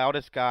was the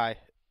loudest guy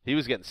He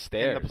was getting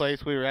stares. in the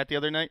place we were at the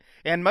other night,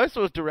 and most of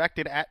it was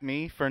directed at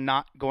me for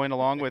not going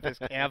along with his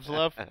Cavs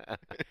love.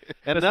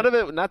 And none of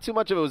it, not too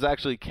much of it was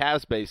actually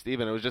Cavs-based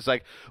even. It was just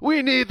like,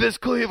 we need this,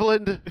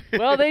 Cleveland.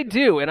 Well, they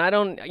do, and I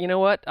don't. You know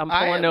what? I'm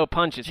I pulling am no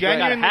punches. It's gotta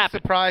Genuinely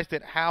happen. surprised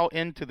at how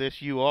into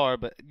this you are,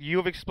 but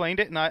you've explained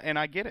it, and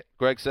I get it.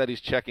 Greg said he's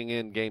checking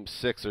in Game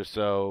 6 or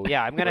so.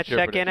 Yeah, I'm going to What's your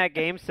check in prediction? at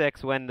Game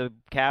 6 when the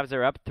Cavs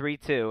are up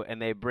 3-2,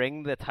 and they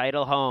bring the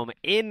title home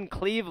in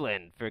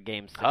Cleveland for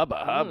Game 6. Hubba,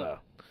 hubba.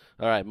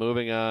 All right,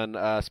 moving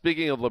on.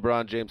 Speaking of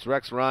LeBron James,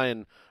 Rex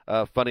Ryan,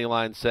 funny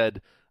line,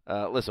 said,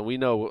 listen, we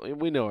know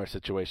our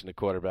situation at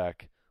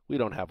quarterback. We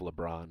don't have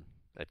LeBron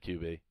at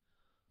QB.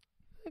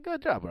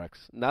 Good job,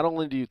 Rex. Not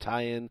only do you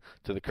tie in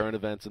to the current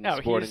events in the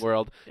sporting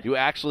world, you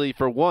actually,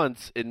 for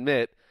once,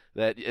 admit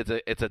that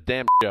it's a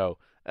damn show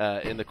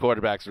in the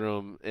quarterback's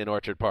room in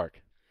Orchard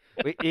Park.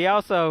 He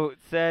also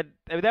said,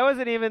 I mean, that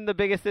wasn't even the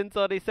biggest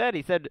insult he said.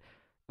 He said,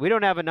 we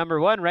don't have a number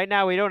 1. Right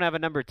now, we don't have a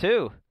number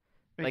 2.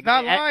 He's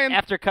not lying.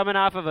 After coming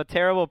off of a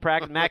terrible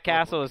practice, Matt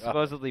Castle was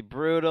supposedly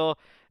brutal,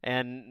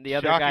 and the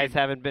other Shocking. guys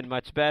haven't been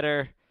much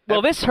better.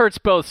 Well, this hurts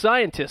both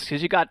scientists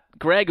because you got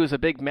Greg, who's a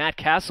big Matt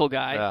Castle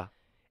guy, Yeah.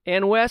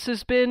 and Wes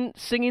has been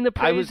singing the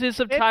praises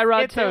of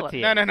Tyrod it's Taylor.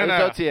 OTA. No.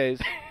 Those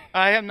OTAs.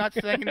 I am not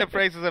singing the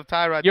praises of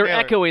Tyrod You're Taylor.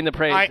 echoing the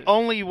praises. I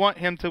only want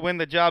him to win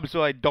the job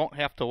so I don't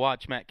have to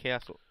watch Matt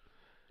Castle.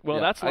 Well,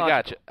 Yeah, that's I logical.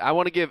 got you. I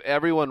want to give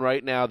everyone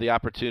right now the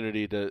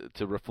opportunity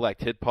to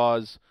reflect. Hit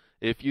pause.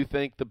 If you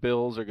think the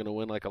Bills are going to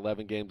win like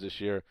 11 games this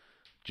year,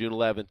 June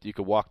 11th, you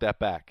could walk that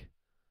back.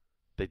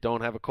 They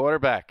don't have a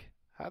quarterback.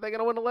 How are they going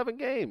to win 11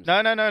 games?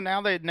 No.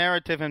 Now the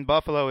narrative in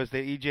Buffalo is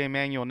that E.J.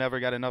 Manuel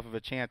never got enough of a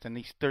chance,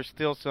 and there's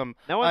still some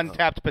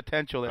untapped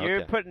potential there.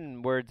 You're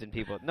putting words in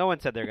people. No one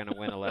said they're going to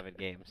win 11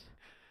 games.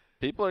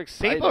 People are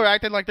excited. People are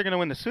acting like they're going to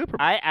win the Super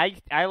Bowl.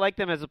 I like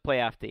them as a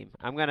playoff team.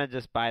 I'm going to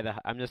just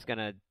I'm just going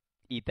to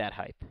eat that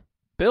hype.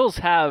 Bills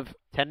have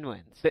 10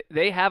 wins.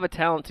 they have a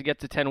talent to get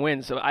to 10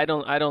 wins, so I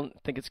don't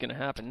think it's going to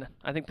happen.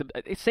 I think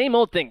the same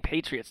old thing.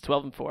 Patriots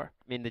 12-4. I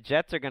mean, the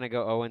Jets are going to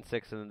go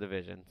 0-6 in the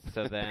division.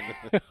 So then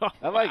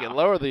I like it.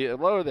 Lower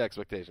the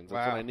expectations.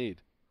 That's Wow. what I need.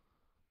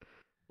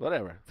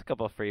 Whatever. it's a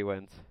couple of free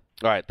wins.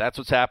 All right, that's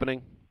what's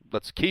happening.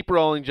 Let's keep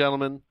rolling,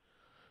 gentlemen.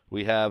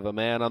 We have a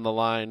man on the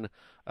line.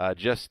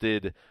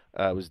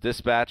 Was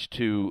dispatched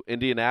to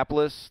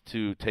Indianapolis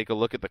to take a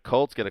look at the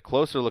Colts, get a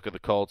closer look at the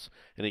Colts,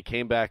 and he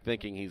came back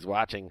thinking he's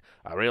watching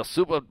a real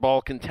Super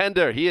Bowl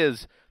contender. He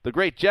is the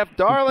great Jeff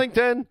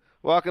Darlington.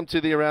 Welcome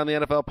to the Around the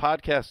NFL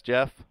podcast,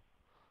 Jeff.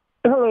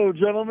 Hello,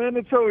 gentlemen.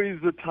 It's always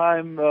the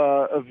time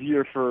of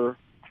year for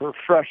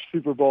fresh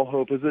Super Bowl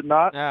hope, is it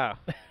not? Oh,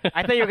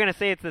 I thought you were going to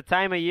say it's the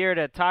time of year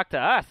to talk to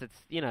us.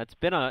 It's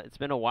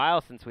been a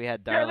while since we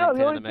had Darlington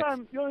the in the mix.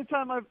 only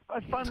time I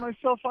find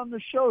myself on the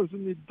shows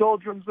in the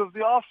doldrums of the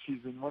off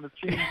season when it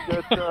seems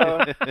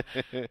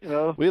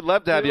that We'd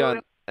love to have you Yeah.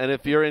 on, and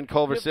if you're in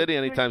Culver Yeah, City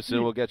anytime big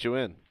soon, we'll get you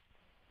in.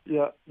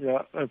 Yeah,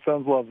 that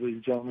sounds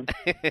lovely, gentlemen.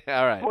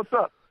 All right. What's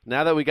up?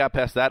 Now that we got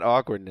past that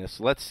awkwardness,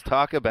 let's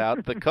talk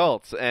about the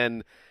Colts.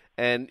 And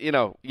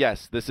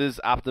yes, this is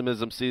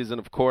optimism season,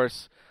 of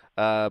course.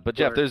 But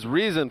Jeff, Sure. there's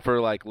reason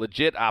for like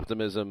legit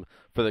optimism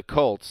for the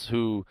Colts,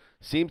 who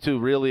seem to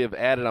really have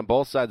added on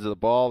both sides of the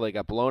ball. They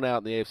got blown out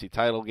in the AFC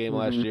title game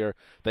last year.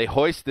 They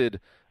hoisted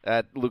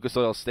at Lucas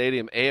Oil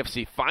Stadium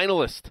AFC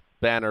finalist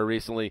banner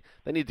recently.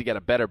 They need to get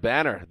a better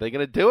banner. Are they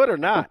going to do it or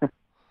not?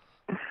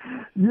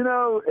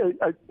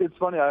 It's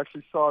funny. I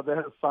actually saw they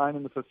had a sign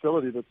in the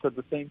facility that said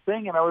the same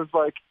thing, and I was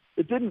like,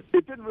 it didn't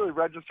really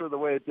register the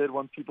way it did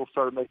when people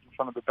started making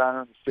fun of the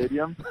banner in the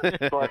stadium. So I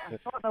saw it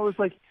and I was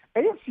like,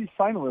 AFC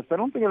finalist. I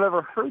don't think I've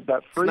ever heard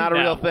that phrase. It's not a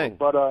real before, thing.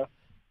 But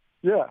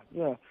yeah.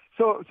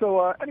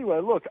 So anyway,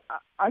 look,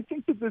 I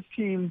think that this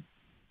team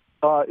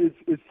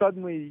is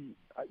suddenly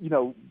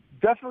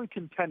definitely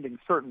contending,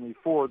 certainly,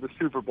 for the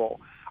Super Bowl.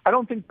 I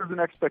don't think there's an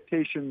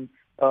expectation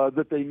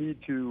that they need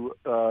to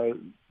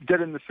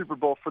get in the Super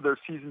Bowl for their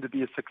season to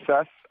be a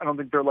success. I don't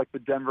think they're like the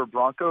Denver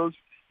Broncos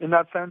in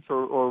that sense,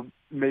 or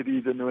maybe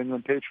the New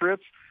England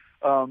Patriots.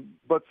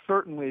 But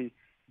certainly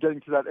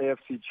getting to that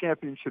AFC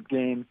Championship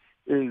game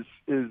is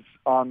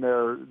on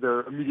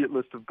their immediate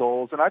list of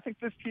goals. And I think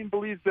this team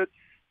believes that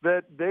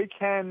they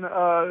can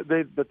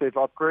that they've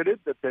upgraded,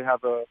 that they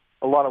have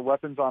a lot of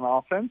weapons on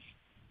offense,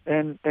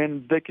 and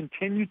they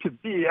continue to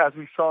be, as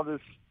we saw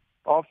this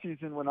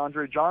offseason when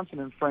Andre Johnson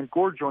and Frank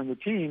Gore joined the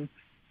team,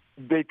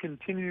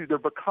 they're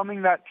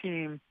becoming that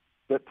team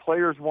that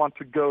players want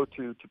to go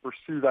to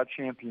pursue that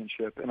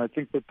championship. And I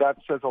think that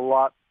says a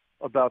lot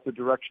about the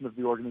direction of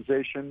the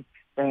organization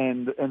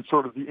and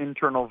sort of the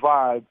internal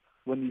vibe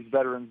when these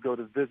veterans go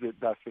to visit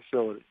that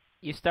facility.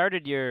 You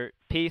started your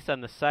piece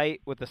on the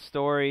site with a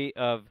story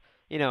of,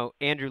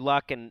 Andrew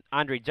Luck and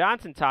Andre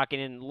Johnson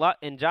talking,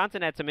 and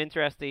Johnson had some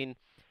interesting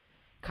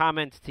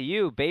comments to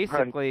you,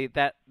 basically,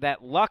 right,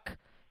 that Luck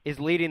is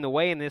leading the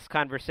way in this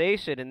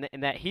conversation,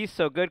 and that he's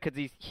so good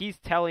because he's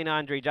telling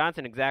Andre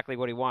Johnson exactly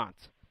what he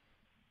wants.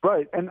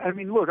 Right, and I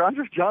mean, look,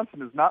 Andre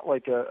Johnson is not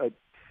like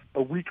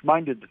a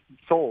weak-minded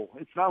soul.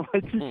 It's not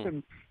like he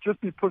can just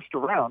be pushed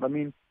around. I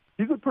mean,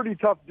 he's a pretty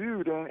tough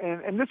dude,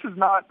 and this is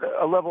not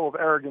a level of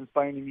arrogance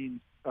by any means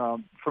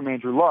from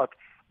Andrew Luck,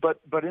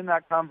 but in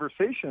that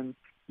conversation,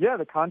 yeah,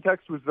 the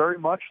context was very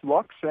much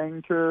Luck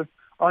saying to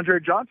Andre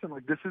Johnson,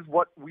 like, this is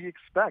what we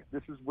expect,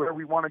 this is where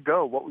we want to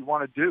go, what we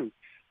want to do,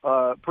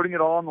 putting it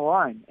all on the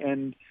line.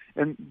 And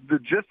the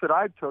gist that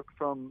I took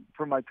from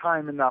my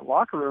time in that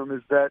locker room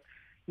is that,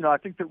 I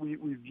think that we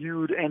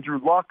viewed Andrew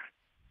Luck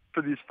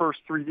for these first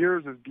 3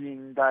 years as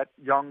being that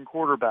young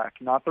quarterback,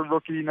 not the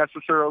rookie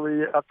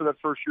necessarily after that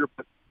first year,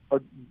 but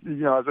as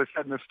I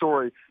said in the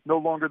story, no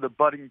longer the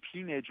budding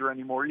teenager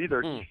anymore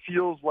either. He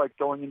feels like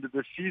going into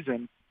this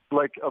season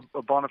like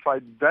a bona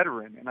fide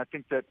veteran, and I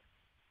think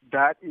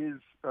that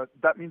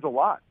means a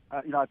lot.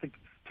 I think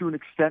to an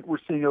extent we're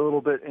seeing a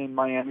little bit in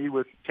Miami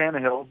with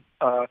Tannehill,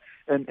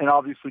 and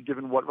obviously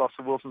given what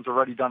Russell Wilson's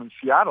already done in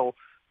Seattle,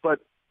 but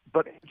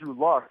Andrew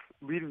Luck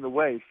leading the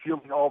way,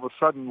 feeling all of a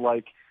sudden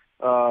like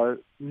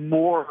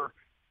more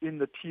in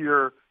the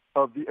tier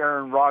of the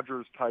Aaron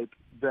Rodgers type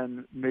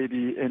than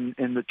maybe in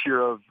the tier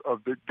of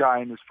the guy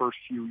in his first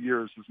few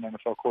years as an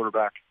NFL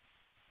quarterback.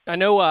 I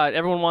know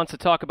everyone wants to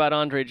talk about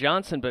Andre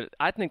Johnson, but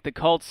I think the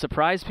Colts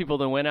surprised people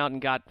that went out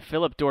and got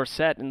Philip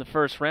Dorsett in the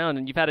first round,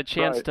 and you've had a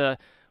chance to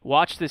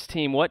watch this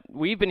team. What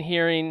we've been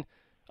hearing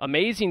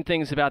amazing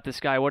things about this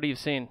guy. What have you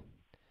seen?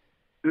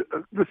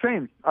 The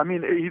same. I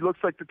mean, he looks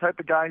like the type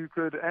of guy who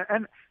could,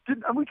 and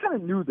we kind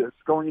of knew this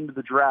going into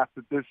the draft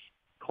that this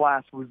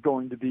class was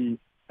going to be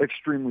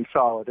extremely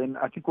solid, and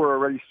I think we're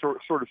already sort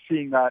of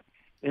seeing that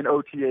in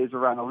OTAs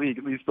around the league,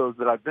 at least those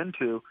that I've been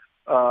to,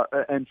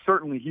 and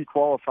certainly he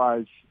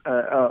qualifies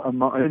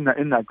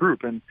in that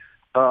group. And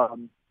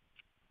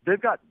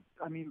they've got,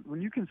 I mean,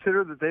 when you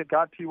consider that they've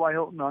got T.Y.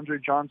 Hilton, Andre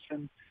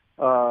Johnson,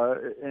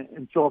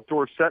 and Philip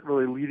Dorsett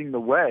really leading the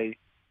way,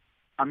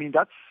 I mean,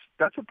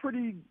 that's a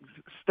pretty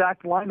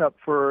stacked lineup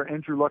for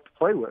Andrew Luck to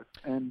play with.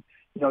 And,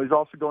 he's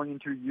also going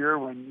into a year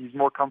when he's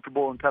more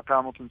comfortable in Pep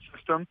Hamilton's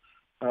system,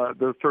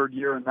 the third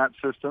year in that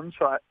system.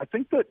 So I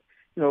think that,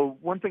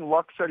 one thing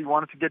Luck said he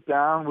wanted to get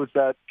down was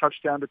that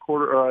touchdown to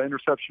quarter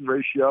interception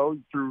ratio.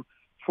 He threw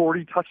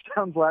 40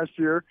 touchdowns last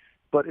year,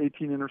 but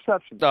 18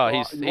 interceptions. Oh,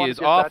 he is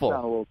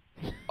awful.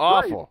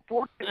 Awful.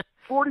 Right.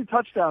 40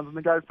 touchdowns, and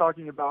the guy's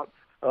talking about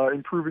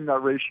improving that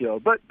ratio.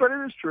 But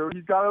it is true.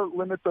 He's got to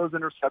limit those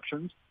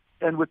interceptions.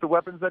 And with the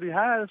weapons that he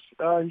has,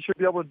 he should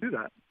be able to do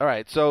that. All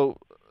right, so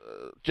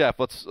Jeff,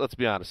 let's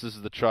be honest. This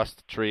is the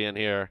trust tree in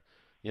here.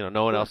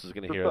 No one else is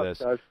going to hear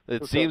this.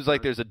 It seems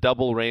like there's a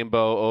double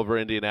rainbow over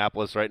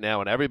Indianapolis right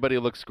now, and everybody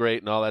looks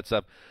great and all that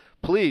stuff.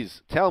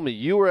 Please tell me,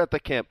 you were at the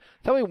camp.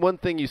 Tell me one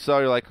thing you saw.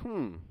 You're like,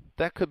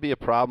 that could be a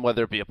problem.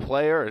 Whether it be a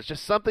player or it's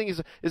just something.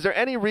 Is there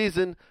any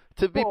reason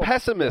to be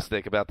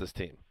pessimistic about this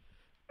team?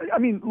 I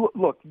mean,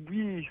 look,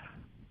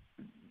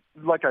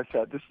 like I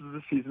said, this is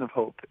a season of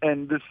hope,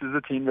 and this is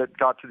a team that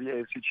got to the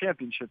AFC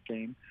Championship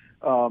game.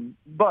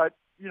 But,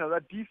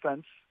 that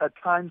defense at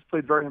times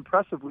played very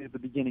impressively at the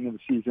beginning of the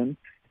season,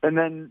 and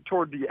then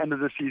toward the end of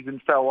the season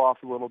fell off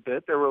a little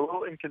bit. They were a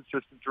little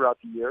inconsistent throughout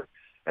the year,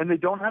 and they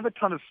don't have a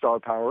ton of star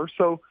power.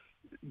 So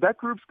that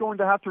group's going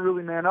to have to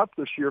really man up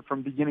this year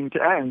from beginning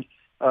to end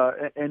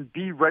and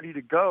be ready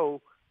to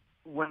go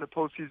when the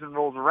postseason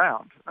rolls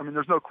around. I mean,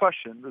 there's no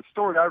question. The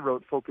story I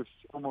wrote focused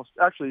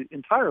actually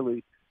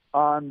entirely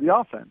on the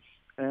offense,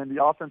 and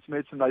the offense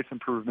made some nice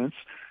improvements.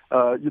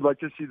 You'd like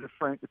to see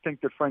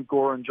think that Frank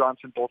Gore and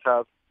Johnson both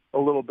have a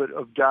little bit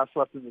of gas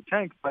left in the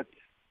tank, but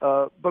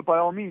by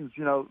all means,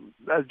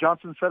 as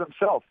Johnson said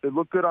himself, they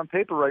look good on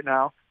paper right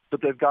now,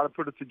 but they've got to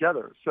put it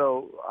together.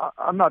 So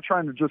I'm not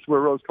trying to just wear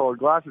rose-colored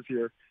glasses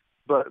here,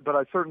 but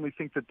I certainly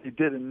think that they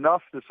did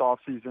enough this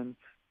offseason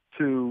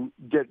to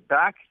get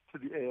back to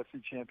the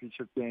AFC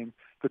Championship game.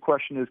 The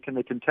question is, can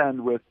they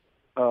contend with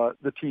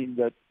the team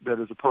that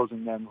is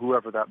opposing them,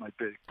 whoever that might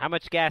be. How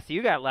much gas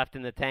you got left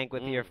in the tank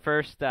with your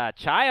first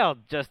child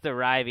just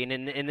arriving,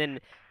 and then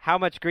how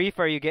much grief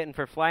are you getting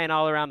for flying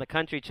all around the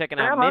country checking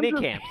out mini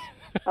camps?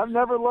 I've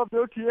never loved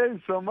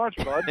OTAs so much,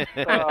 bud.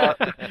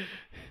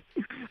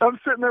 I'm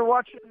sitting there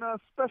watching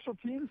special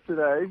teams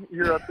today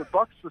here at the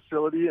Bucs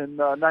facility in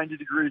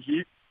 90-degree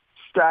heat,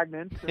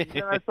 stagnant,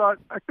 and I thought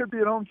I could be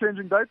at home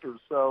changing diapers.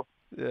 So,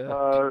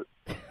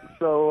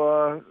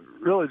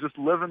 really just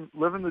living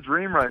the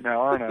dream right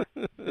now, aren't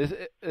I?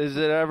 Is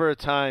it ever a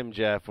time,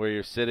 Jeff, where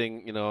you're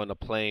sitting, on a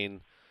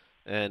plane,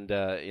 and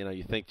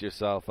you think to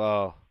yourself,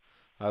 "Oh,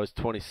 I was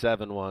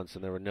 27 once,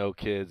 and there were no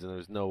kids, and there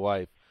was no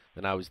wife,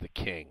 and I was the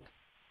king."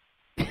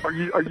 Are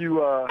you?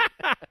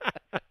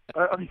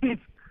 I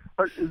mean,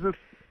 is this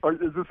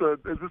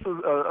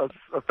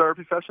a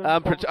therapy session?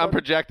 I'm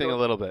projecting a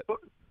little bit.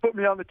 Put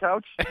me on the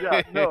couch?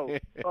 Yeah, no.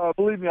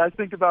 Believe me, I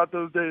think about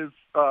those days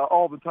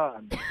all the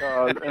time,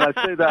 and I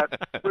say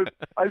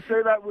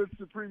that with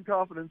supreme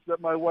confidence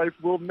that my wife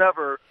will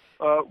never,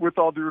 with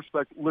all due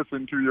respect,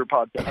 listen to your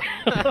podcast.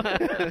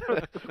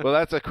 Well,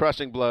 that's a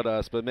crushing blow to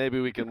us, but maybe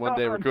we can one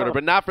day recruit her,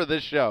 but not for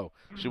this show.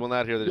 She will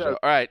not hear this show.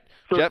 All right,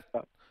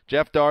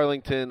 Jeff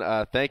Darlington,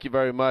 thank you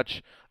very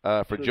much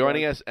for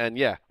joining us,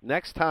 and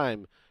next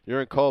time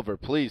you're in Culver,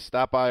 please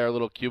stop by our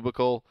little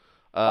cubicle.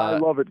 I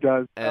love it,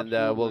 guys. And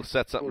we'll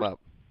set something up.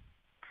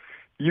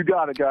 You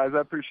got it, guys. I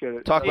appreciate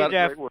it. Talk about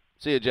Jeff.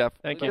 See you, Jeff.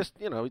 Thank you. Just,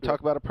 we talk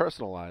about our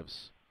personal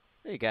lives.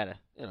 You got it.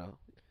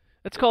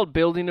 It's called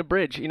building a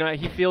bridge.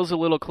 He feels a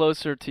little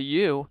closer to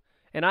you.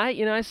 And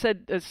I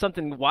said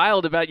something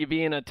wild about you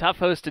being a tough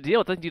host to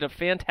deal with. I think you did a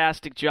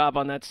fantastic job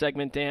on that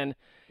segment, Dan.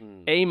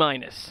 A-.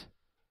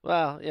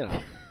 Well,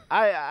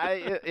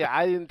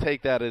 I didn't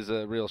take that as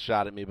a real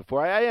shot at me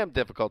before. I am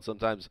difficult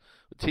sometimes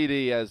with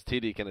TD, as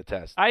TD can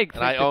attest. I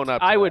own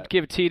up to I that. would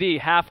give TD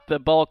half the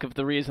bulk of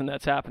the reason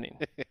that's happening.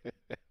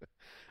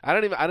 I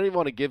don't even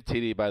want to give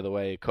TD, by the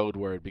way, a code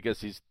word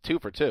because he's 2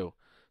 for 2,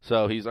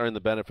 so he's earned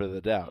the benefit of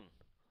the doubt.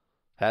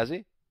 Has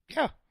he?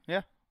 Yeah.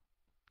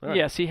 Right.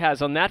 Yes, he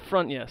has. On that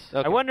front, yes.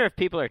 Okay. I wonder if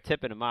people are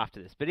tipping him off to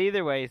this, but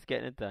either way, he's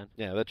getting it done.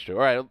 Yeah, that's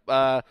true. All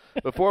right,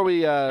 before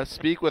we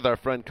speak with our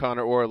friend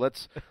Connor Orr,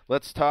 let's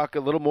talk a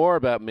little more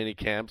about mini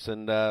camps,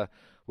 and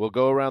we'll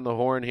go around the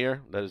horn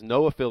here. That is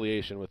no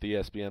affiliation with the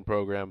ESPN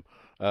program.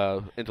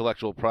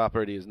 Intellectual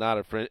property is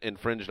not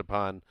infringed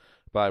upon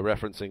by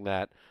referencing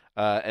that.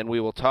 And we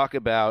will talk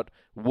about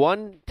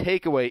one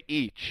takeaway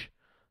each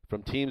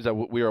from teams that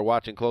we are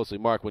watching closely.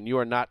 Mark, when you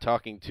are not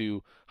talking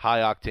to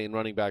high-octane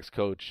running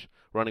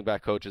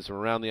back coaches from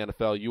around the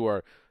NFL, you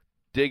are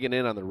digging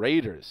in on the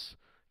Raiders.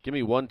 Give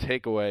me one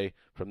takeaway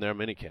from their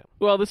minicamp.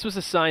 Well, this was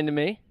assigned to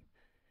me.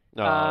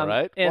 All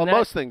right. And well,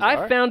 most things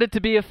I found it to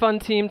be a fun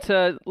team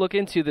to look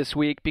into this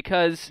week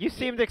because you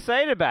seemed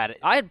excited about it.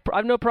 I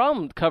have no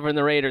problem covering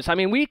the Raiders. I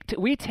mean,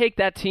 we take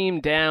that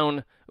team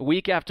down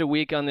week after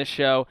week on this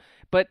show,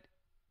 but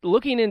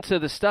looking into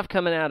the stuff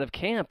coming out of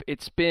camp,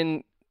 it's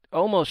been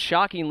almost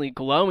shockingly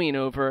glowing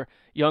over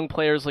young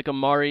players like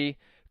Amari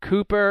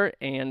Cooper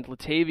and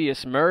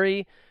Latavius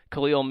Murray,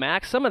 Khalil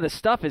Mack. Some of the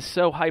stuff is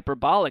so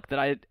hyperbolic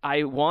that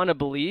I want to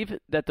believe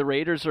that the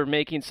Raiders are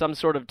making some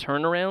sort of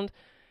turnaround.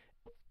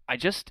 I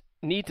just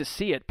need to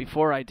see it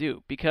before I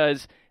do,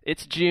 because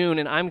it's June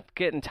and I'm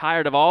getting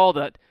tired of all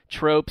the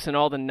tropes and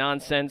all the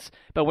nonsense.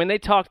 But when they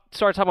start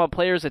talking about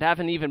players that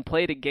haven't even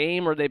played a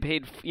game, or they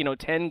played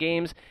 10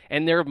 games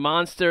and they're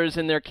monsters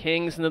and they're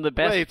kings and they're the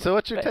best. Wait, so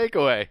what's your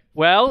takeaway?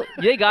 Well,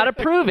 you got to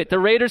prove it. The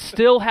Raiders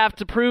still have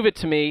to prove it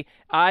to me.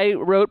 I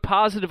wrote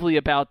positively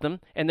about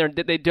them, and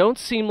they don't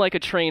seem like a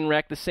train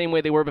wreck the same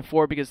way they were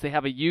before, because they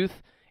have a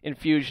youth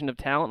infusion of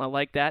talent. I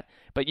like that.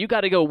 But you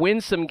got to go win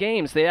some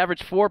games. They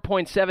averaged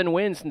 4.7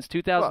 wins since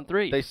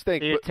 2003. Well, they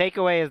stink. Your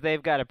takeaway is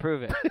they've got to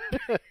prove it.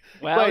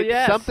 Well, Wait,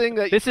 yes.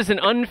 This is an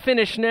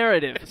unfinished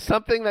narrative.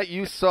 Something that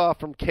you saw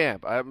from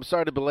camp. I'm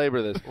sorry to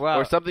belabor this. Well,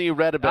 or something you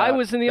read about. I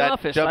was in the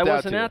office. I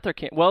wasn't at their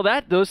camp. Well,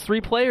 those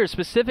 3 players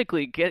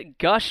specifically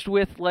gushed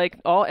with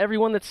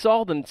everyone that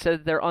saw them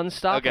said they're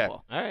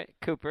unstoppable. Okay. All right,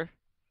 Cooper,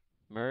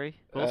 Murray.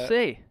 We'll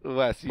see.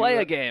 Wes, play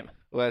a game.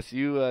 Wes,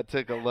 you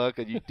took a look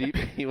and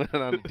you went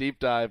on a deep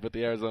dive with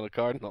the Arizona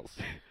Cardinals.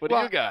 What do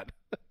you got?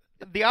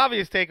 The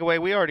obvious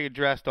takeaway we already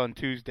addressed on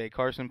Tuesday.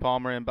 Carson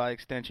Palmer and by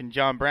extension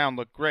John Brown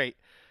look great.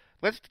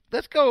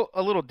 Let's go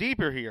a little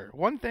deeper here.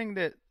 One thing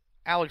that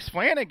Alex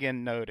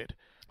Flanagan noted.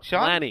 She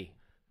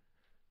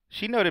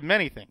noted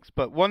many things,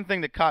 but one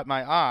thing that caught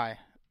my eye,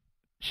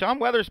 Sean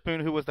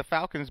Weatherspoon, who was the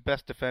Falcons'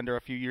 best defender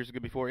a few years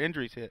ago before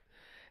injuries hit,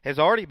 has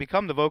already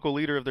become the vocal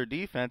leader of their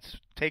defense,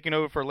 taking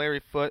over for Larry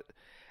Foote.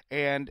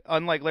 And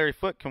unlike Larry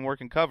Foote, can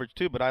work in coverage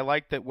too. But I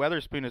like that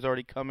Weatherspoon has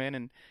already come in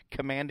and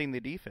commanding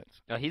the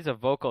defense. Oh, he's a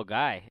vocal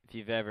guy. If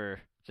you've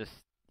ever just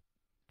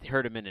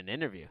heard him in an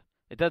interview,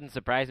 it doesn't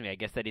surprise me, I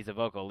guess, that he's a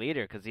vocal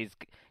leader, because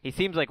he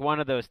seems like one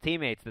of those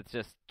teammates that's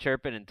just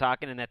chirping and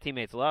talking, and that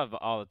teammates love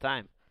all the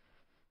time.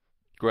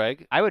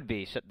 Greg? I would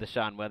be the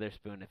Sean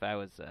Weatherspoon if I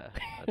was a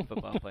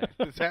football player.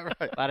 Is that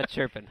right? A lot of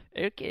chirping.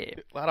 Okay.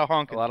 A lot of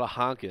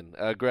honking.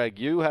 Greg,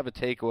 you have a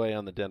takeaway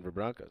on the Denver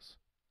Broncos.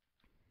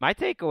 My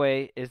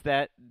takeaway is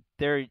that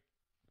they're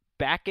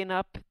backing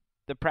up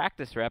the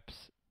practice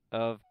reps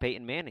of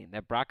Peyton Manning,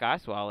 that Brock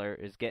Osweiler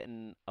is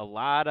getting a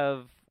lot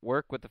of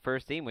work with the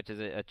first team, which is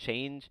a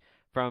change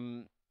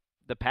from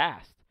the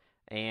past.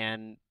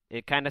 And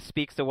it kind of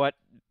speaks to what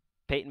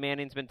Peyton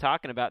Manning's been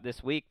talking about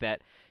this week,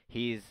 that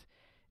he's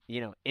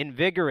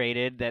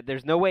invigorated, that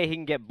there's no way he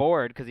can get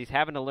bored because he's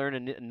having to learn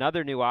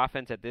another new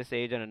offense at this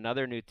age on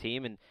another new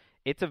team. And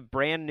it's a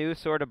brand new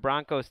sort of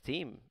Broncos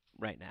team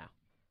right now.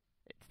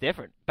 It's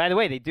different. By the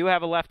way, they do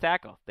have a left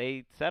tackle.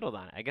 They settled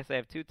on it. I guess they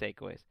have two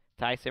takeaways.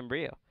 Ty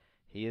Cimbrio.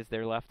 He is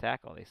their left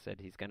tackle. They said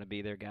he's going to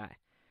be their guy.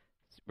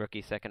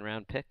 Rookie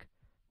second-round pick.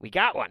 We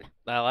got one.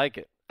 I like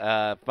it.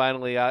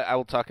 Finally, I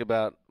will talk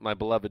about my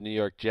beloved New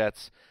York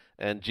Jets.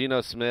 And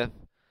Geno Smith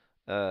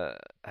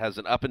has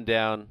an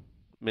up-and-down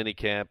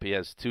minicamp. He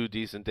has 2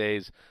 decent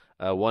days,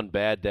 1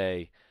 bad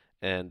day.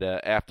 And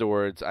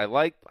afterwards, I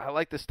like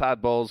this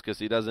Todd Bowles because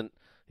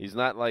he's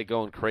not like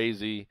going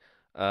crazy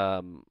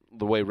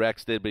the way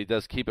Rex did, but he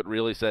does keep it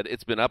real. He said,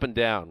 it's been up and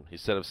down, he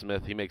said of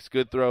Smith. He makes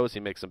good throws. He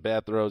makes some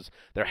bad throws.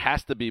 There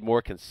has to be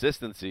more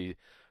consistency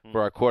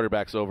for our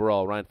quarterbacks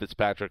overall. Ryan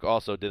Fitzpatrick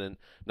also didn't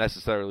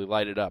necessarily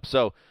light it up.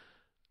 So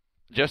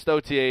just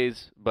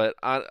OTAs, but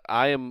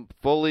I am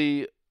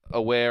fully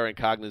aware and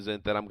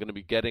cognizant that I'm going to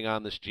be getting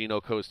on this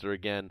Geno coaster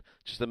again.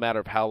 Just a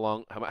matter of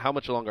how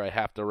much longer I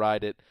have to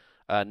ride it.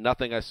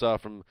 Nothing I saw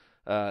from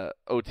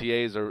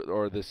OTAs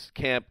or this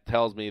camp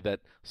tells me that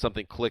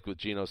something clicked with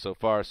Geno so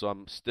far, so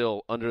I'm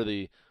still under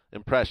the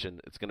impression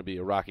it's going to be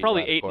a rocky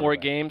Probably 8 more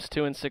games,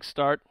 2-6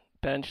 start,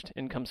 benched,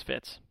 in comes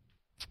Fitz.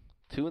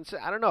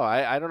 2-6? I don't know.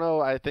 I don't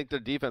know. I think their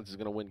defense is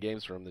going to win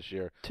games for him this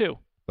year. 2.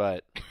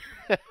 But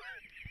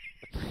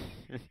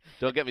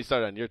don't get me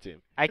started on your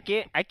team. I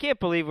can't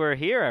believe we're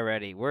here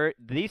already.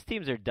 These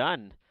teams are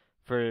done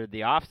for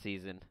the off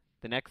season.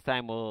 The next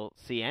time we'll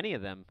see any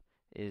of them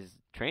is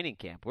training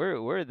camp.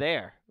 We're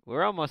there.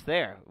 We're almost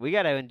there. We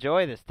got to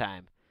enjoy this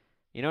time.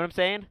 You know what I'm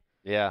saying?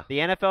 Yeah. The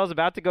NFL is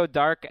about to go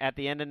dark at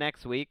the end of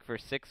next week for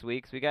 6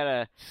 weeks. We got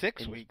to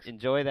 6 weeks.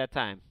 Enjoy that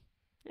time.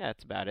 Yeah,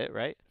 that's about it,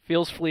 right?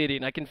 Feels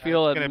fleeting. I can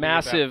feel a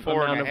massive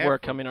amount of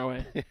work coming our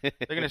way. They're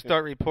going to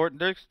start reporting.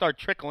 They're going to start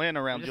trickling in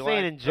around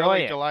July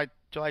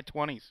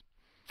 20s.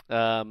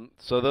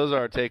 So those are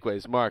our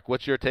takeaways. Mark,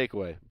 what's your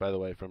takeaway, by the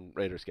way, from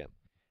Raiders camp?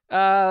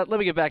 Let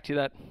me get back to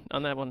that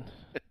on that one.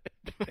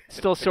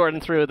 Still sorting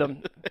through the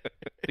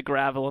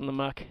gravel and the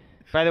muck.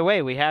 By the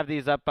way, we have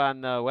these up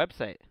on the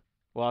website.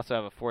 We'll also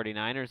have a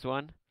 49ers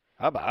one.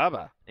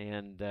 Hubba.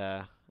 And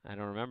I don't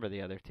remember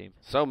the other team.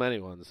 So many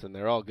ones, and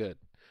they're all good.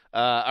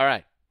 All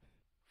right.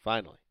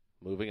 Finally,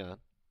 moving on.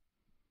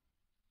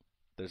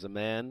 There's a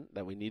man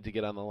that we need to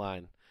get on the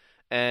line.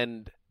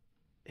 And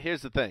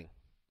here's the thing.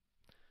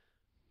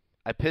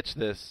 I pitched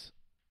this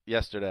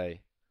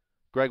yesterday.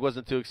 Greg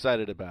wasn't too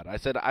excited about it. I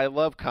said, I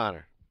love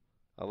Connor.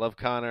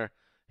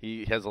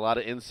 He has a lot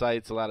of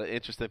insights, a lot of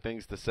interesting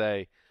things to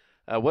say.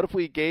 What if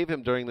we gave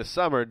him during the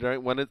summer,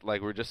 when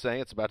like we were just saying,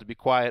 it's about to be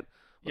quiet.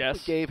 What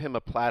if we gave him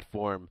a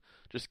platform,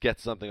 just get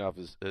something off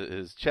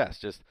his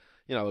chest, just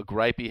a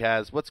gripe he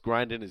has. What's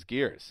grinding his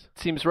gears?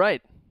 Seems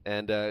right.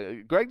 And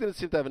Greg didn't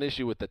seem to have an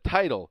issue with the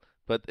title,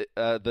 but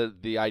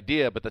the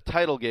idea. But the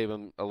title gave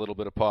him a little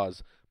bit of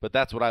pause. But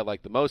that's what I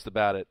like the most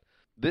about it.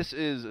 This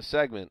is a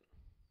segment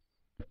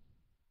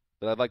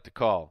that I'd like to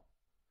call,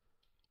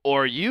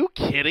 "Are you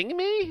kidding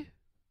me?"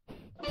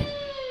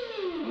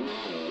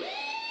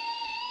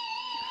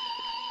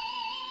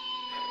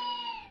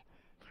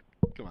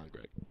 Come on,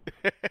 Greg.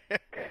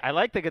 I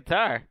like the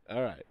guitar.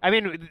 All right. I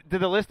mean, do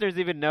the listeners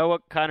even know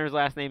what Connor's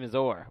last name is,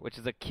 which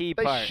is a key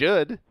part? They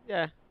should.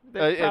 Yeah.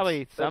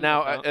 Probably some.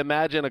 Now,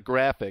 imagine a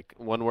graphic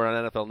when we're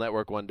on NFL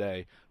Network one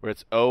day where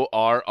it's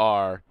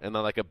ORR and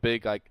then like a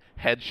big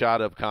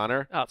headshot of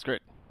Connor. Oh, it's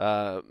great.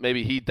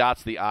 Maybe he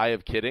dots the I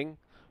of kidding.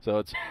 So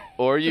it's,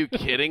 "Are you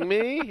kidding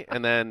me?"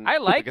 And then I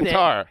like the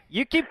guitar.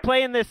 You keep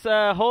playing this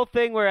whole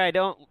thing where I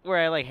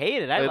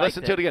hate it.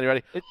 Listen to it again. You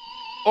ready?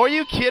 "Are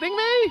you kidding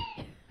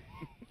me?"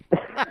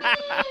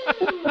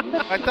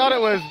 I thought it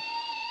was,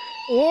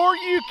 "Are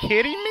you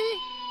kidding me?"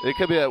 It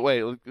could be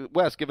wait,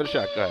 Wes, give it a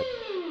shot. Go ahead.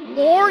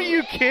 "Are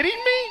you kidding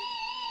me?"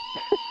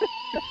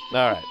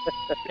 All right.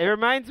 It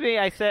reminds me.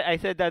 I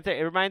said that.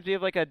 It reminds me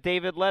of like a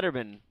David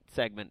Letterman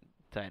segment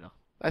title.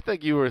 I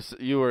think you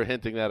were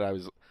hinting that I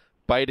was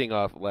biting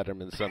off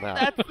Letterman somehow.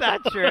 That's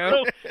not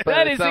true.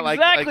 That is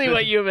exactly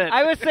what you meant.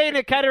 I was saying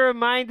it kind of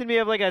reminded me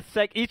of like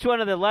each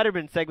one of the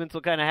Letterman segments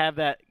will kind of have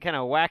that kind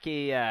of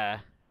wacky,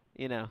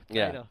 title.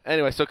 Yeah.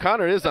 Anyway, so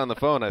Connor is on the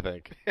phone, I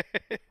think.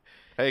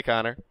 Hey,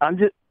 Connor. I'm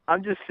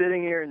just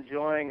sitting here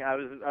enjoying. I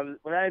was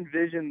when I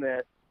envisioned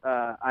that.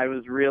 I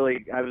was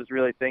really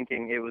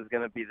thinking it was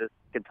going to be this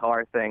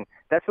guitar thing.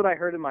 That's what I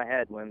heard in my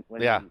head when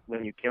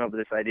you came up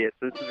with this idea.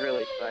 So this is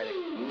really exciting.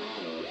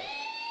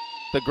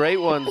 The great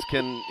ones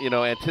can,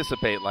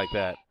 anticipate like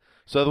that.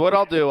 So what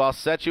I'll do, I'll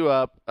set you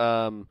up,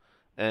 and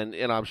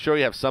I'm sure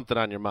you have something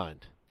on your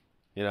mind.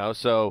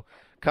 So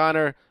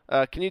Connor,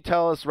 can you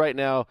tell us right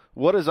now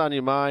what is on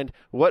your mind?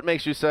 What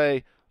makes you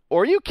say,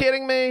 "Are you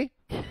kidding me?"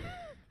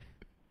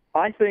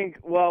 I think,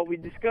 well, we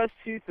discussed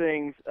two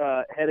things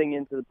heading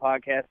into the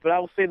podcast, but I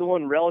will say the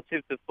one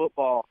relative to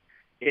football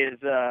is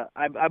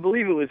I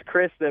believe it was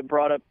Chris that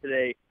brought up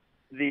today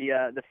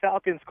the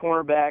Falcons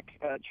cornerback,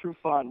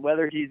 Trufant,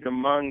 whether he's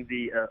among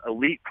the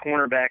elite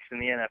cornerbacks in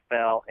the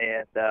NFL.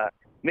 And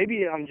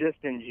maybe I'm just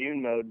in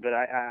June mode, but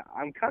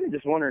I'm kind of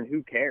just wondering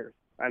who cares.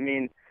 I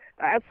mean,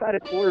 outside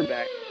of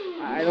quarterback,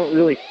 I don't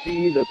really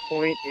see the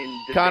point in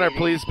Connor,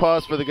 please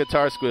pause for the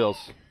guitar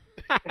squeals.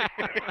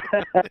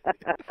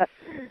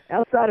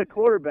 Outside of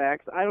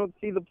quarterbacks, I don't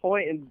see the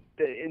point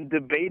in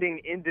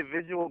debating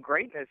individual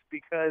greatness,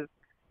 because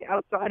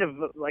outside of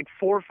like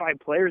 4 or 5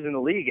 players in the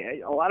league,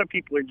 a lot of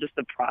people are just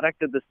a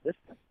product of the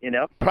system, you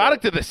know?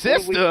 Product of the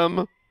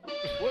system?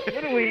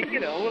 What are we,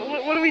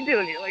 what are we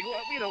doing here? Like,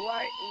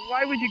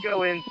 why would you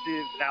go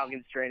into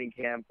Falcons training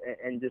camp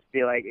and just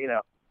be like,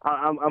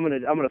 I'm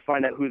gonna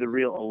find out who the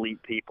real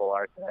elite people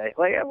are today?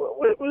 Like,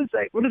 what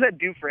does that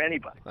do for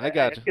anybody? I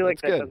got you. I feel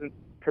like That's that good. doesn't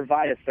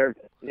provide a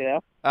service,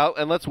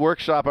 And let's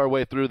workshop our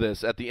way through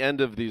this. At the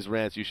end of these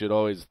rants, you should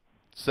always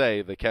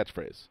say the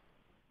catchphrase.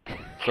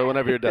 So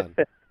whenever you're done.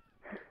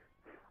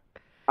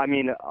 I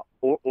mean,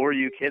 or are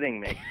you kidding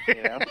me?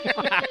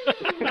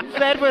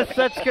 Said with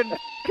such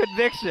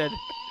conviction.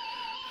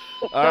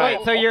 All right.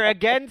 Wait, so you're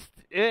against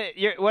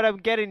what I'm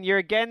getting? You're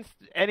against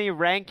any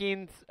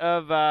rankings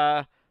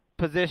of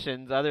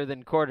positions other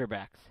than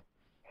quarterbacks?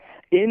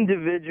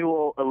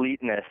 Individual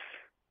eliteness.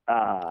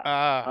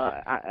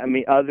 I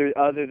mean,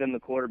 other than the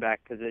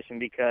quarterback position,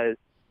 because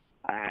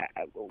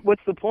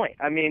what's the point?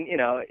 I mean,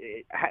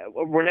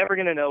 we're never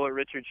going to know what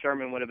Richard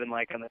Sherman would have been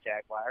like on the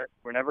Jaguars.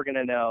 We're never going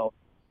to know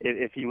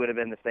if he would have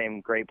been the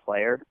same great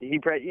player.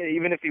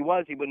 Even if he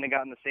was, he wouldn't have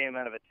gotten the same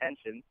amount of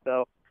attention.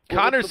 So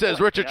Connor says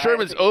Richard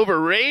Sherman's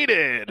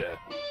overrated.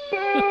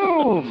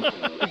 Boom!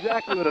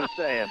 Exactly what I'm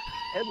saying.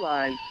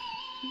 Headline.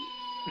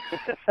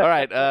 All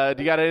right.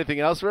 Do you got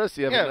anything else for us?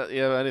 You have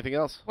anything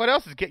else? What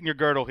else is getting your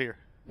girdle here?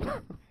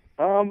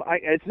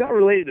 It's not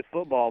related to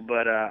football,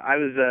 but I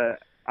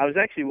was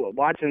actually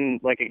watching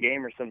like a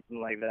game or something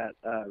like that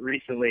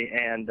recently,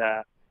 and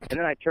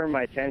then I turned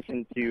my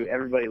attention to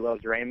Everybody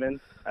Loves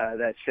Raymond,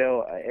 that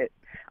show.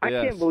 I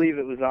can't believe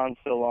it was on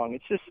so long.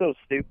 It's just so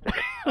stupid.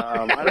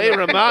 Ray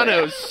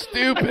Romano's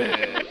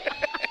stupid.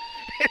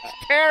 It's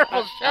a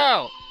terrible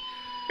show.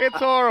 It's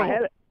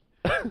horrible.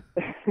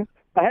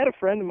 I had a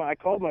friend of mine. I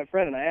called my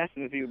friend and I asked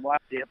him if he would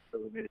watch the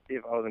episode with me to see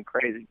if I wasn't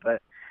crazy.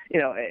 But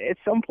at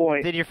some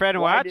point, did your friend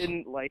watch?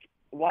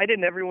 Why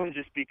didn't everyone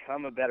just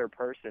become a better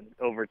person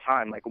over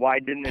time? Like, why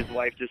didn't his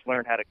wife just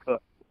learn how to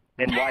cook?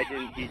 And why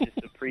didn't he just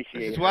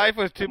appreciate his wife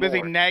was too busy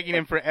more? nagging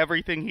him for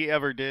everything he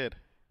ever did.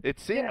 It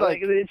seemed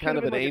it kind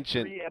of an like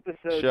ancient a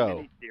 3-episode show.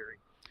 miniseries.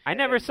 I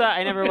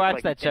never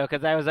watched that show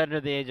because I was under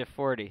the age of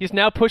 40. He's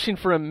now pushing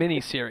for a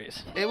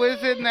mini-series. It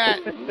was in that...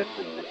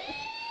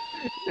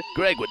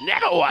 Greg would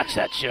never watch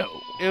that show.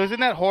 It was in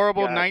that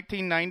horrible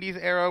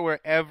 1990s era where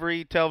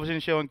every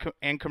television show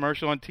and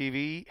commercial on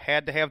TV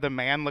had to have the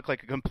man look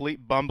like a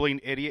complete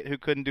bumbling idiot who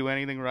couldn't do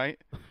anything right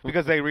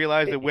because they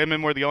realized that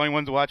women were the only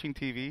ones watching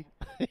TV.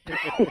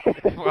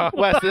 Well,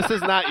 Wes, this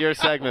is not your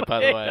segment,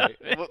 by the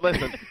way.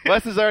 Listen,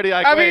 Wes is already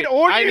like, I mean,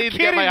 or I you need to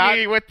kidding get my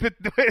me with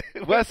the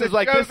Wes with is the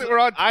like, shows this, that were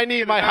on I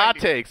need TV my in the hot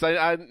 90s.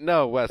 takes.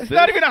 No, Wes. It's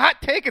not even a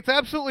hot take. It's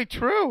absolutely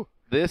true.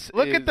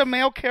 Look at the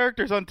male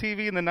characters on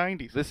TV in the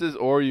 90s. This is,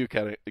 or are you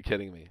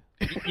kidding me?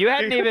 You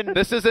hadn't even...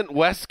 This isn't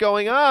Wes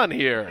going on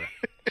here.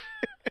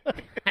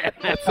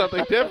 That's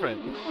something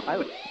different.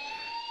 I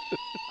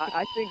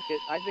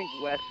think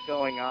West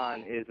going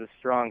on is a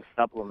strong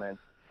supplement.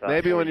 So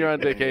Maybe when you're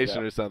on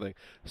vacation or something.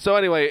 So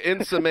anyway,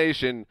 in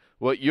summation,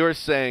 what you're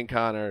saying,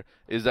 Connor,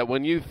 is that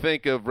when you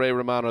think of Ray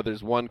Romano,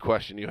 there's one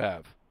question you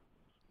have.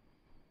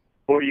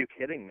 Or are you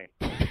kidding me?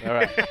 All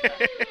right.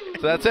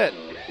 So that's it.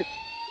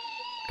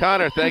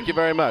 Connor, thank you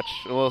very much.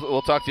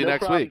 We'll talk to you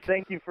next week.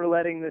 Thank you for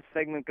letting this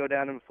segment go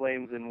down in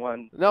flames in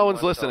one. No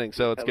one's listening,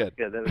 so it's good.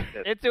 That was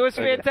good. It was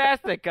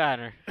fantastic,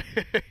 Connor.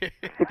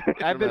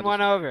 I've been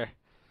won over.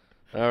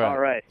 All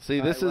right.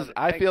 See, this is.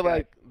 I feel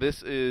like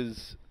this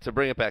is, to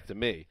bring it back to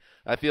me,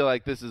 I feel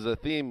like this is a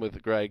theme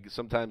with Greg.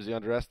 Sometimes he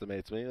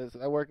underestimates me.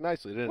 I worked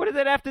nicely, didn't What does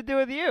that have to do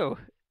with you?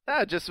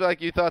 Just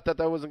like you thought that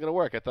wasn't going to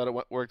work. I thought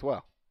it worked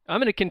well. I'm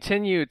going to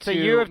continue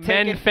to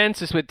mend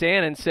fences with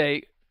Dan and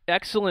say,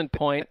 excellent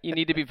point. You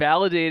need to be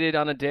validated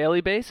on a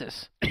daily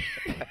basis.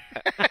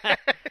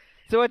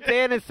 So what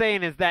Dan is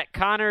saying is that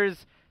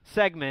Connor's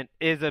segment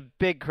is a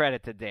big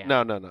credit to Dan.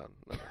 No.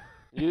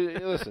 You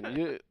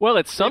listen. Well,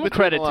 it's some read between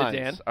credit the lines,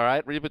 to Dan. All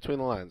right, read between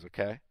the lines,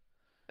 okay?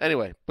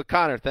 Anyway, but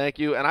Connor, thank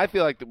you, and I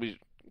feel like that we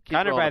keep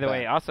Connor, by the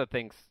rolling way, back. also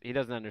thinks he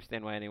doesn't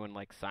understand why anyone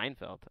likes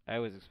Seinfeld. I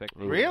was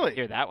expecting Really? to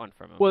hear that one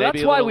from him. Well, Maybe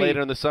that's a why little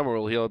later in the summer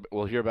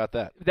we'll hear about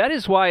that. That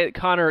is why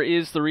Connor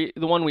is the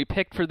one we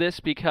picked for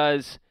this,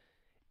 because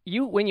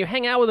when you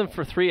hang out with him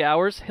for 3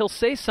 hours, he'll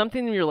say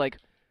something and you're like,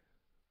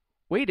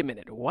 wait a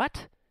minute,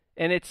 what?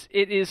 And it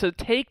is a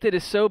take that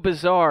is so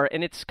bizarre,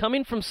 and it's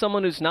coming from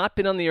someone who's not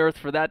been on the earth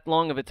for that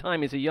long of a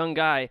time. He's a young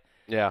guy.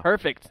 Yeah.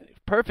 Perfect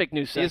perfect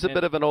new segment. He's a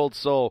bit of an old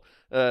soul,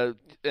 and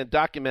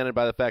documented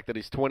by the fact that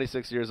he's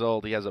 26 years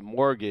old. He has a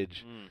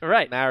mortgage,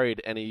 right?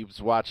 Married, and he's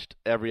watched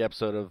every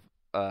episode of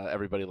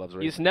Everybody Loves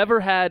Raymond.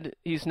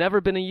 He's never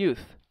been a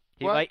youth.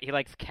 He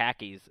likes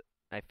khakis.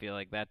 I feel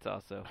like that's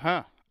also.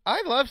 Huh.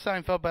 I love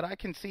Seinfeld, but I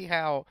can see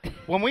how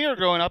when we were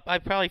growing up, I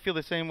probably feel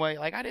the same way.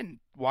 Like I didn't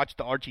watch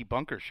the Archie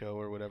Bunker show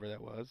or whatever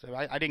that was.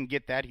 I didn't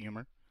get that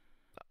humor.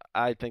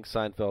 I think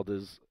Seinfeld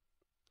is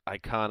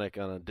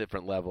iconic on a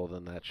different level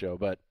than that show,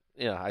 but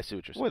yeah, I see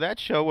what you're saying. Well, that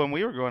show when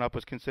we were growing up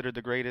was considered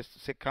the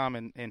greatest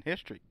sitcom in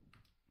history.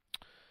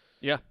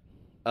 Yeah.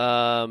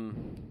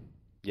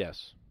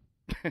 Yes.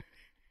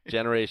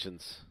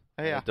 Generations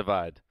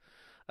divide.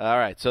 All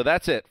right, so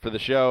that's it for the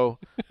show.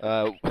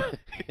 That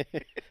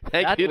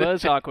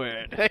was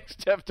awkward. Thanks,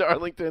 Jeff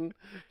Darlington,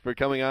 for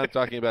coming on and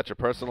talking about your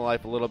personal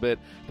life a little bit.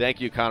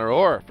 Thank you, Connor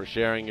Orr, for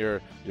sharing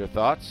your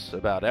thoughts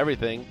about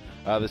everything.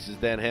 This is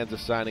Dan Hanzus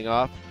signing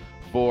off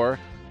for,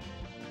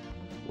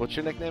 what's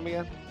your nickname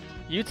again?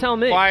 You tell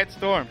me. Quiet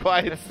Storm.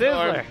 Quiet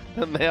Storm,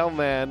 the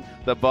Mailman,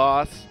 the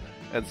Boss,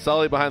 and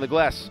Sully Behind the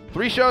Glass.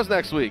 3 shows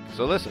next week,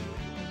 so listen.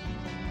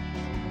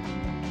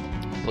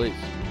 Please.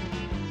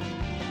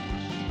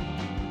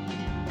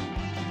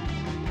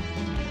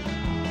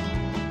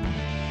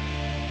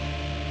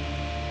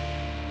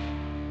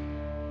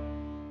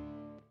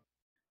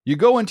 You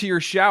go into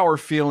your shower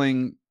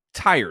feeling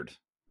tired,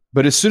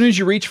 but as soon as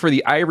you reach for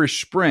the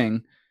Irish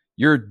Spring,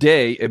 your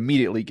day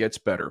immediately gets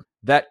better.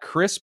 That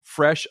crisp,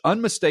 fresh,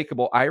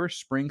 unmistakable Irish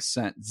Spring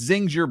scent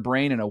zings your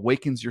brain and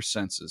awakens your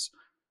senses.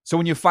 So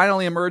when you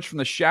finally emerge from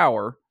the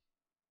shower,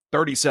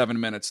 37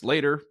 minutes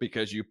later,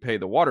 because you pay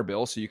the water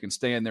bill so you can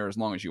stay in there as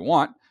long as you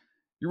want,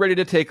 you're ready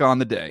to take on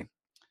the day.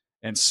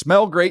 And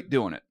smell great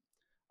doing it.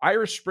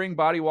 Irish Spring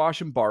Body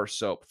Wash and Bar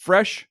Soap.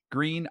 Fresh,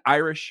 green,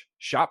 Irish.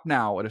 Shop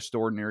now at a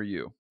store near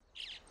you.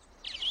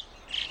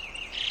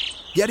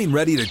 Getting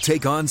ready to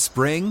take on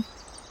spring?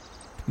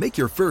 Make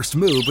your first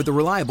move with the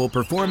reliable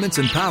performance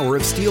and power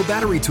of Steel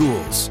battery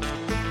tools.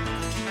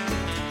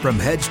 From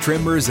hedge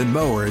trimmers and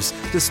mowers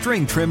to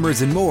string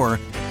trimmers and more,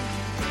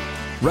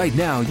 right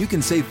now you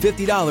can save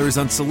 $50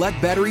 on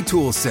select battery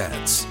tool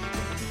sets.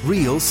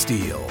 Real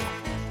Steel.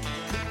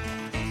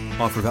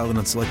 Offer valid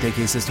on select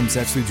AK system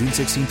sets through June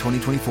 16,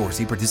 2024.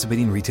 See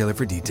participating retailer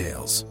for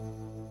details.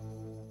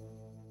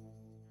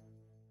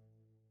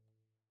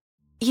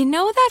 You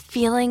know that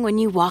feeling when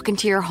you walk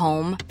into your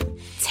home,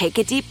 take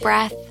a deep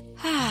breath,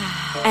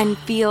 and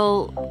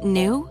feel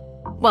new?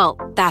 Well,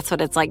 that's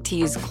what it's like to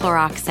use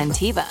Clorox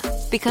Scentiva.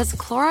 Because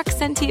Clorox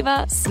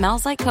Scentiva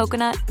smells like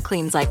coconut,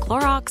 cleans like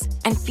Clorox,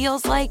 and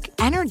feels like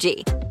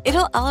energy.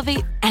 It'll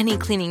elevate any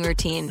cleaning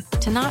routine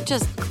to not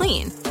just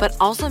clean, but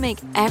also make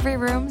every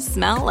room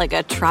smell like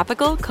a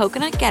tropical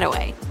coconut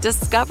getaway.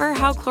 Discover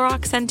how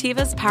Clorox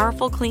Scentiva's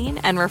powerful clean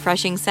and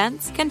refreshing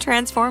scents can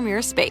transform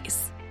your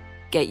space.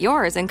 Get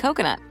yours in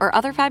coconut or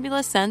other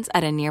fabulous scents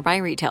at a nearby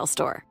retail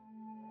store.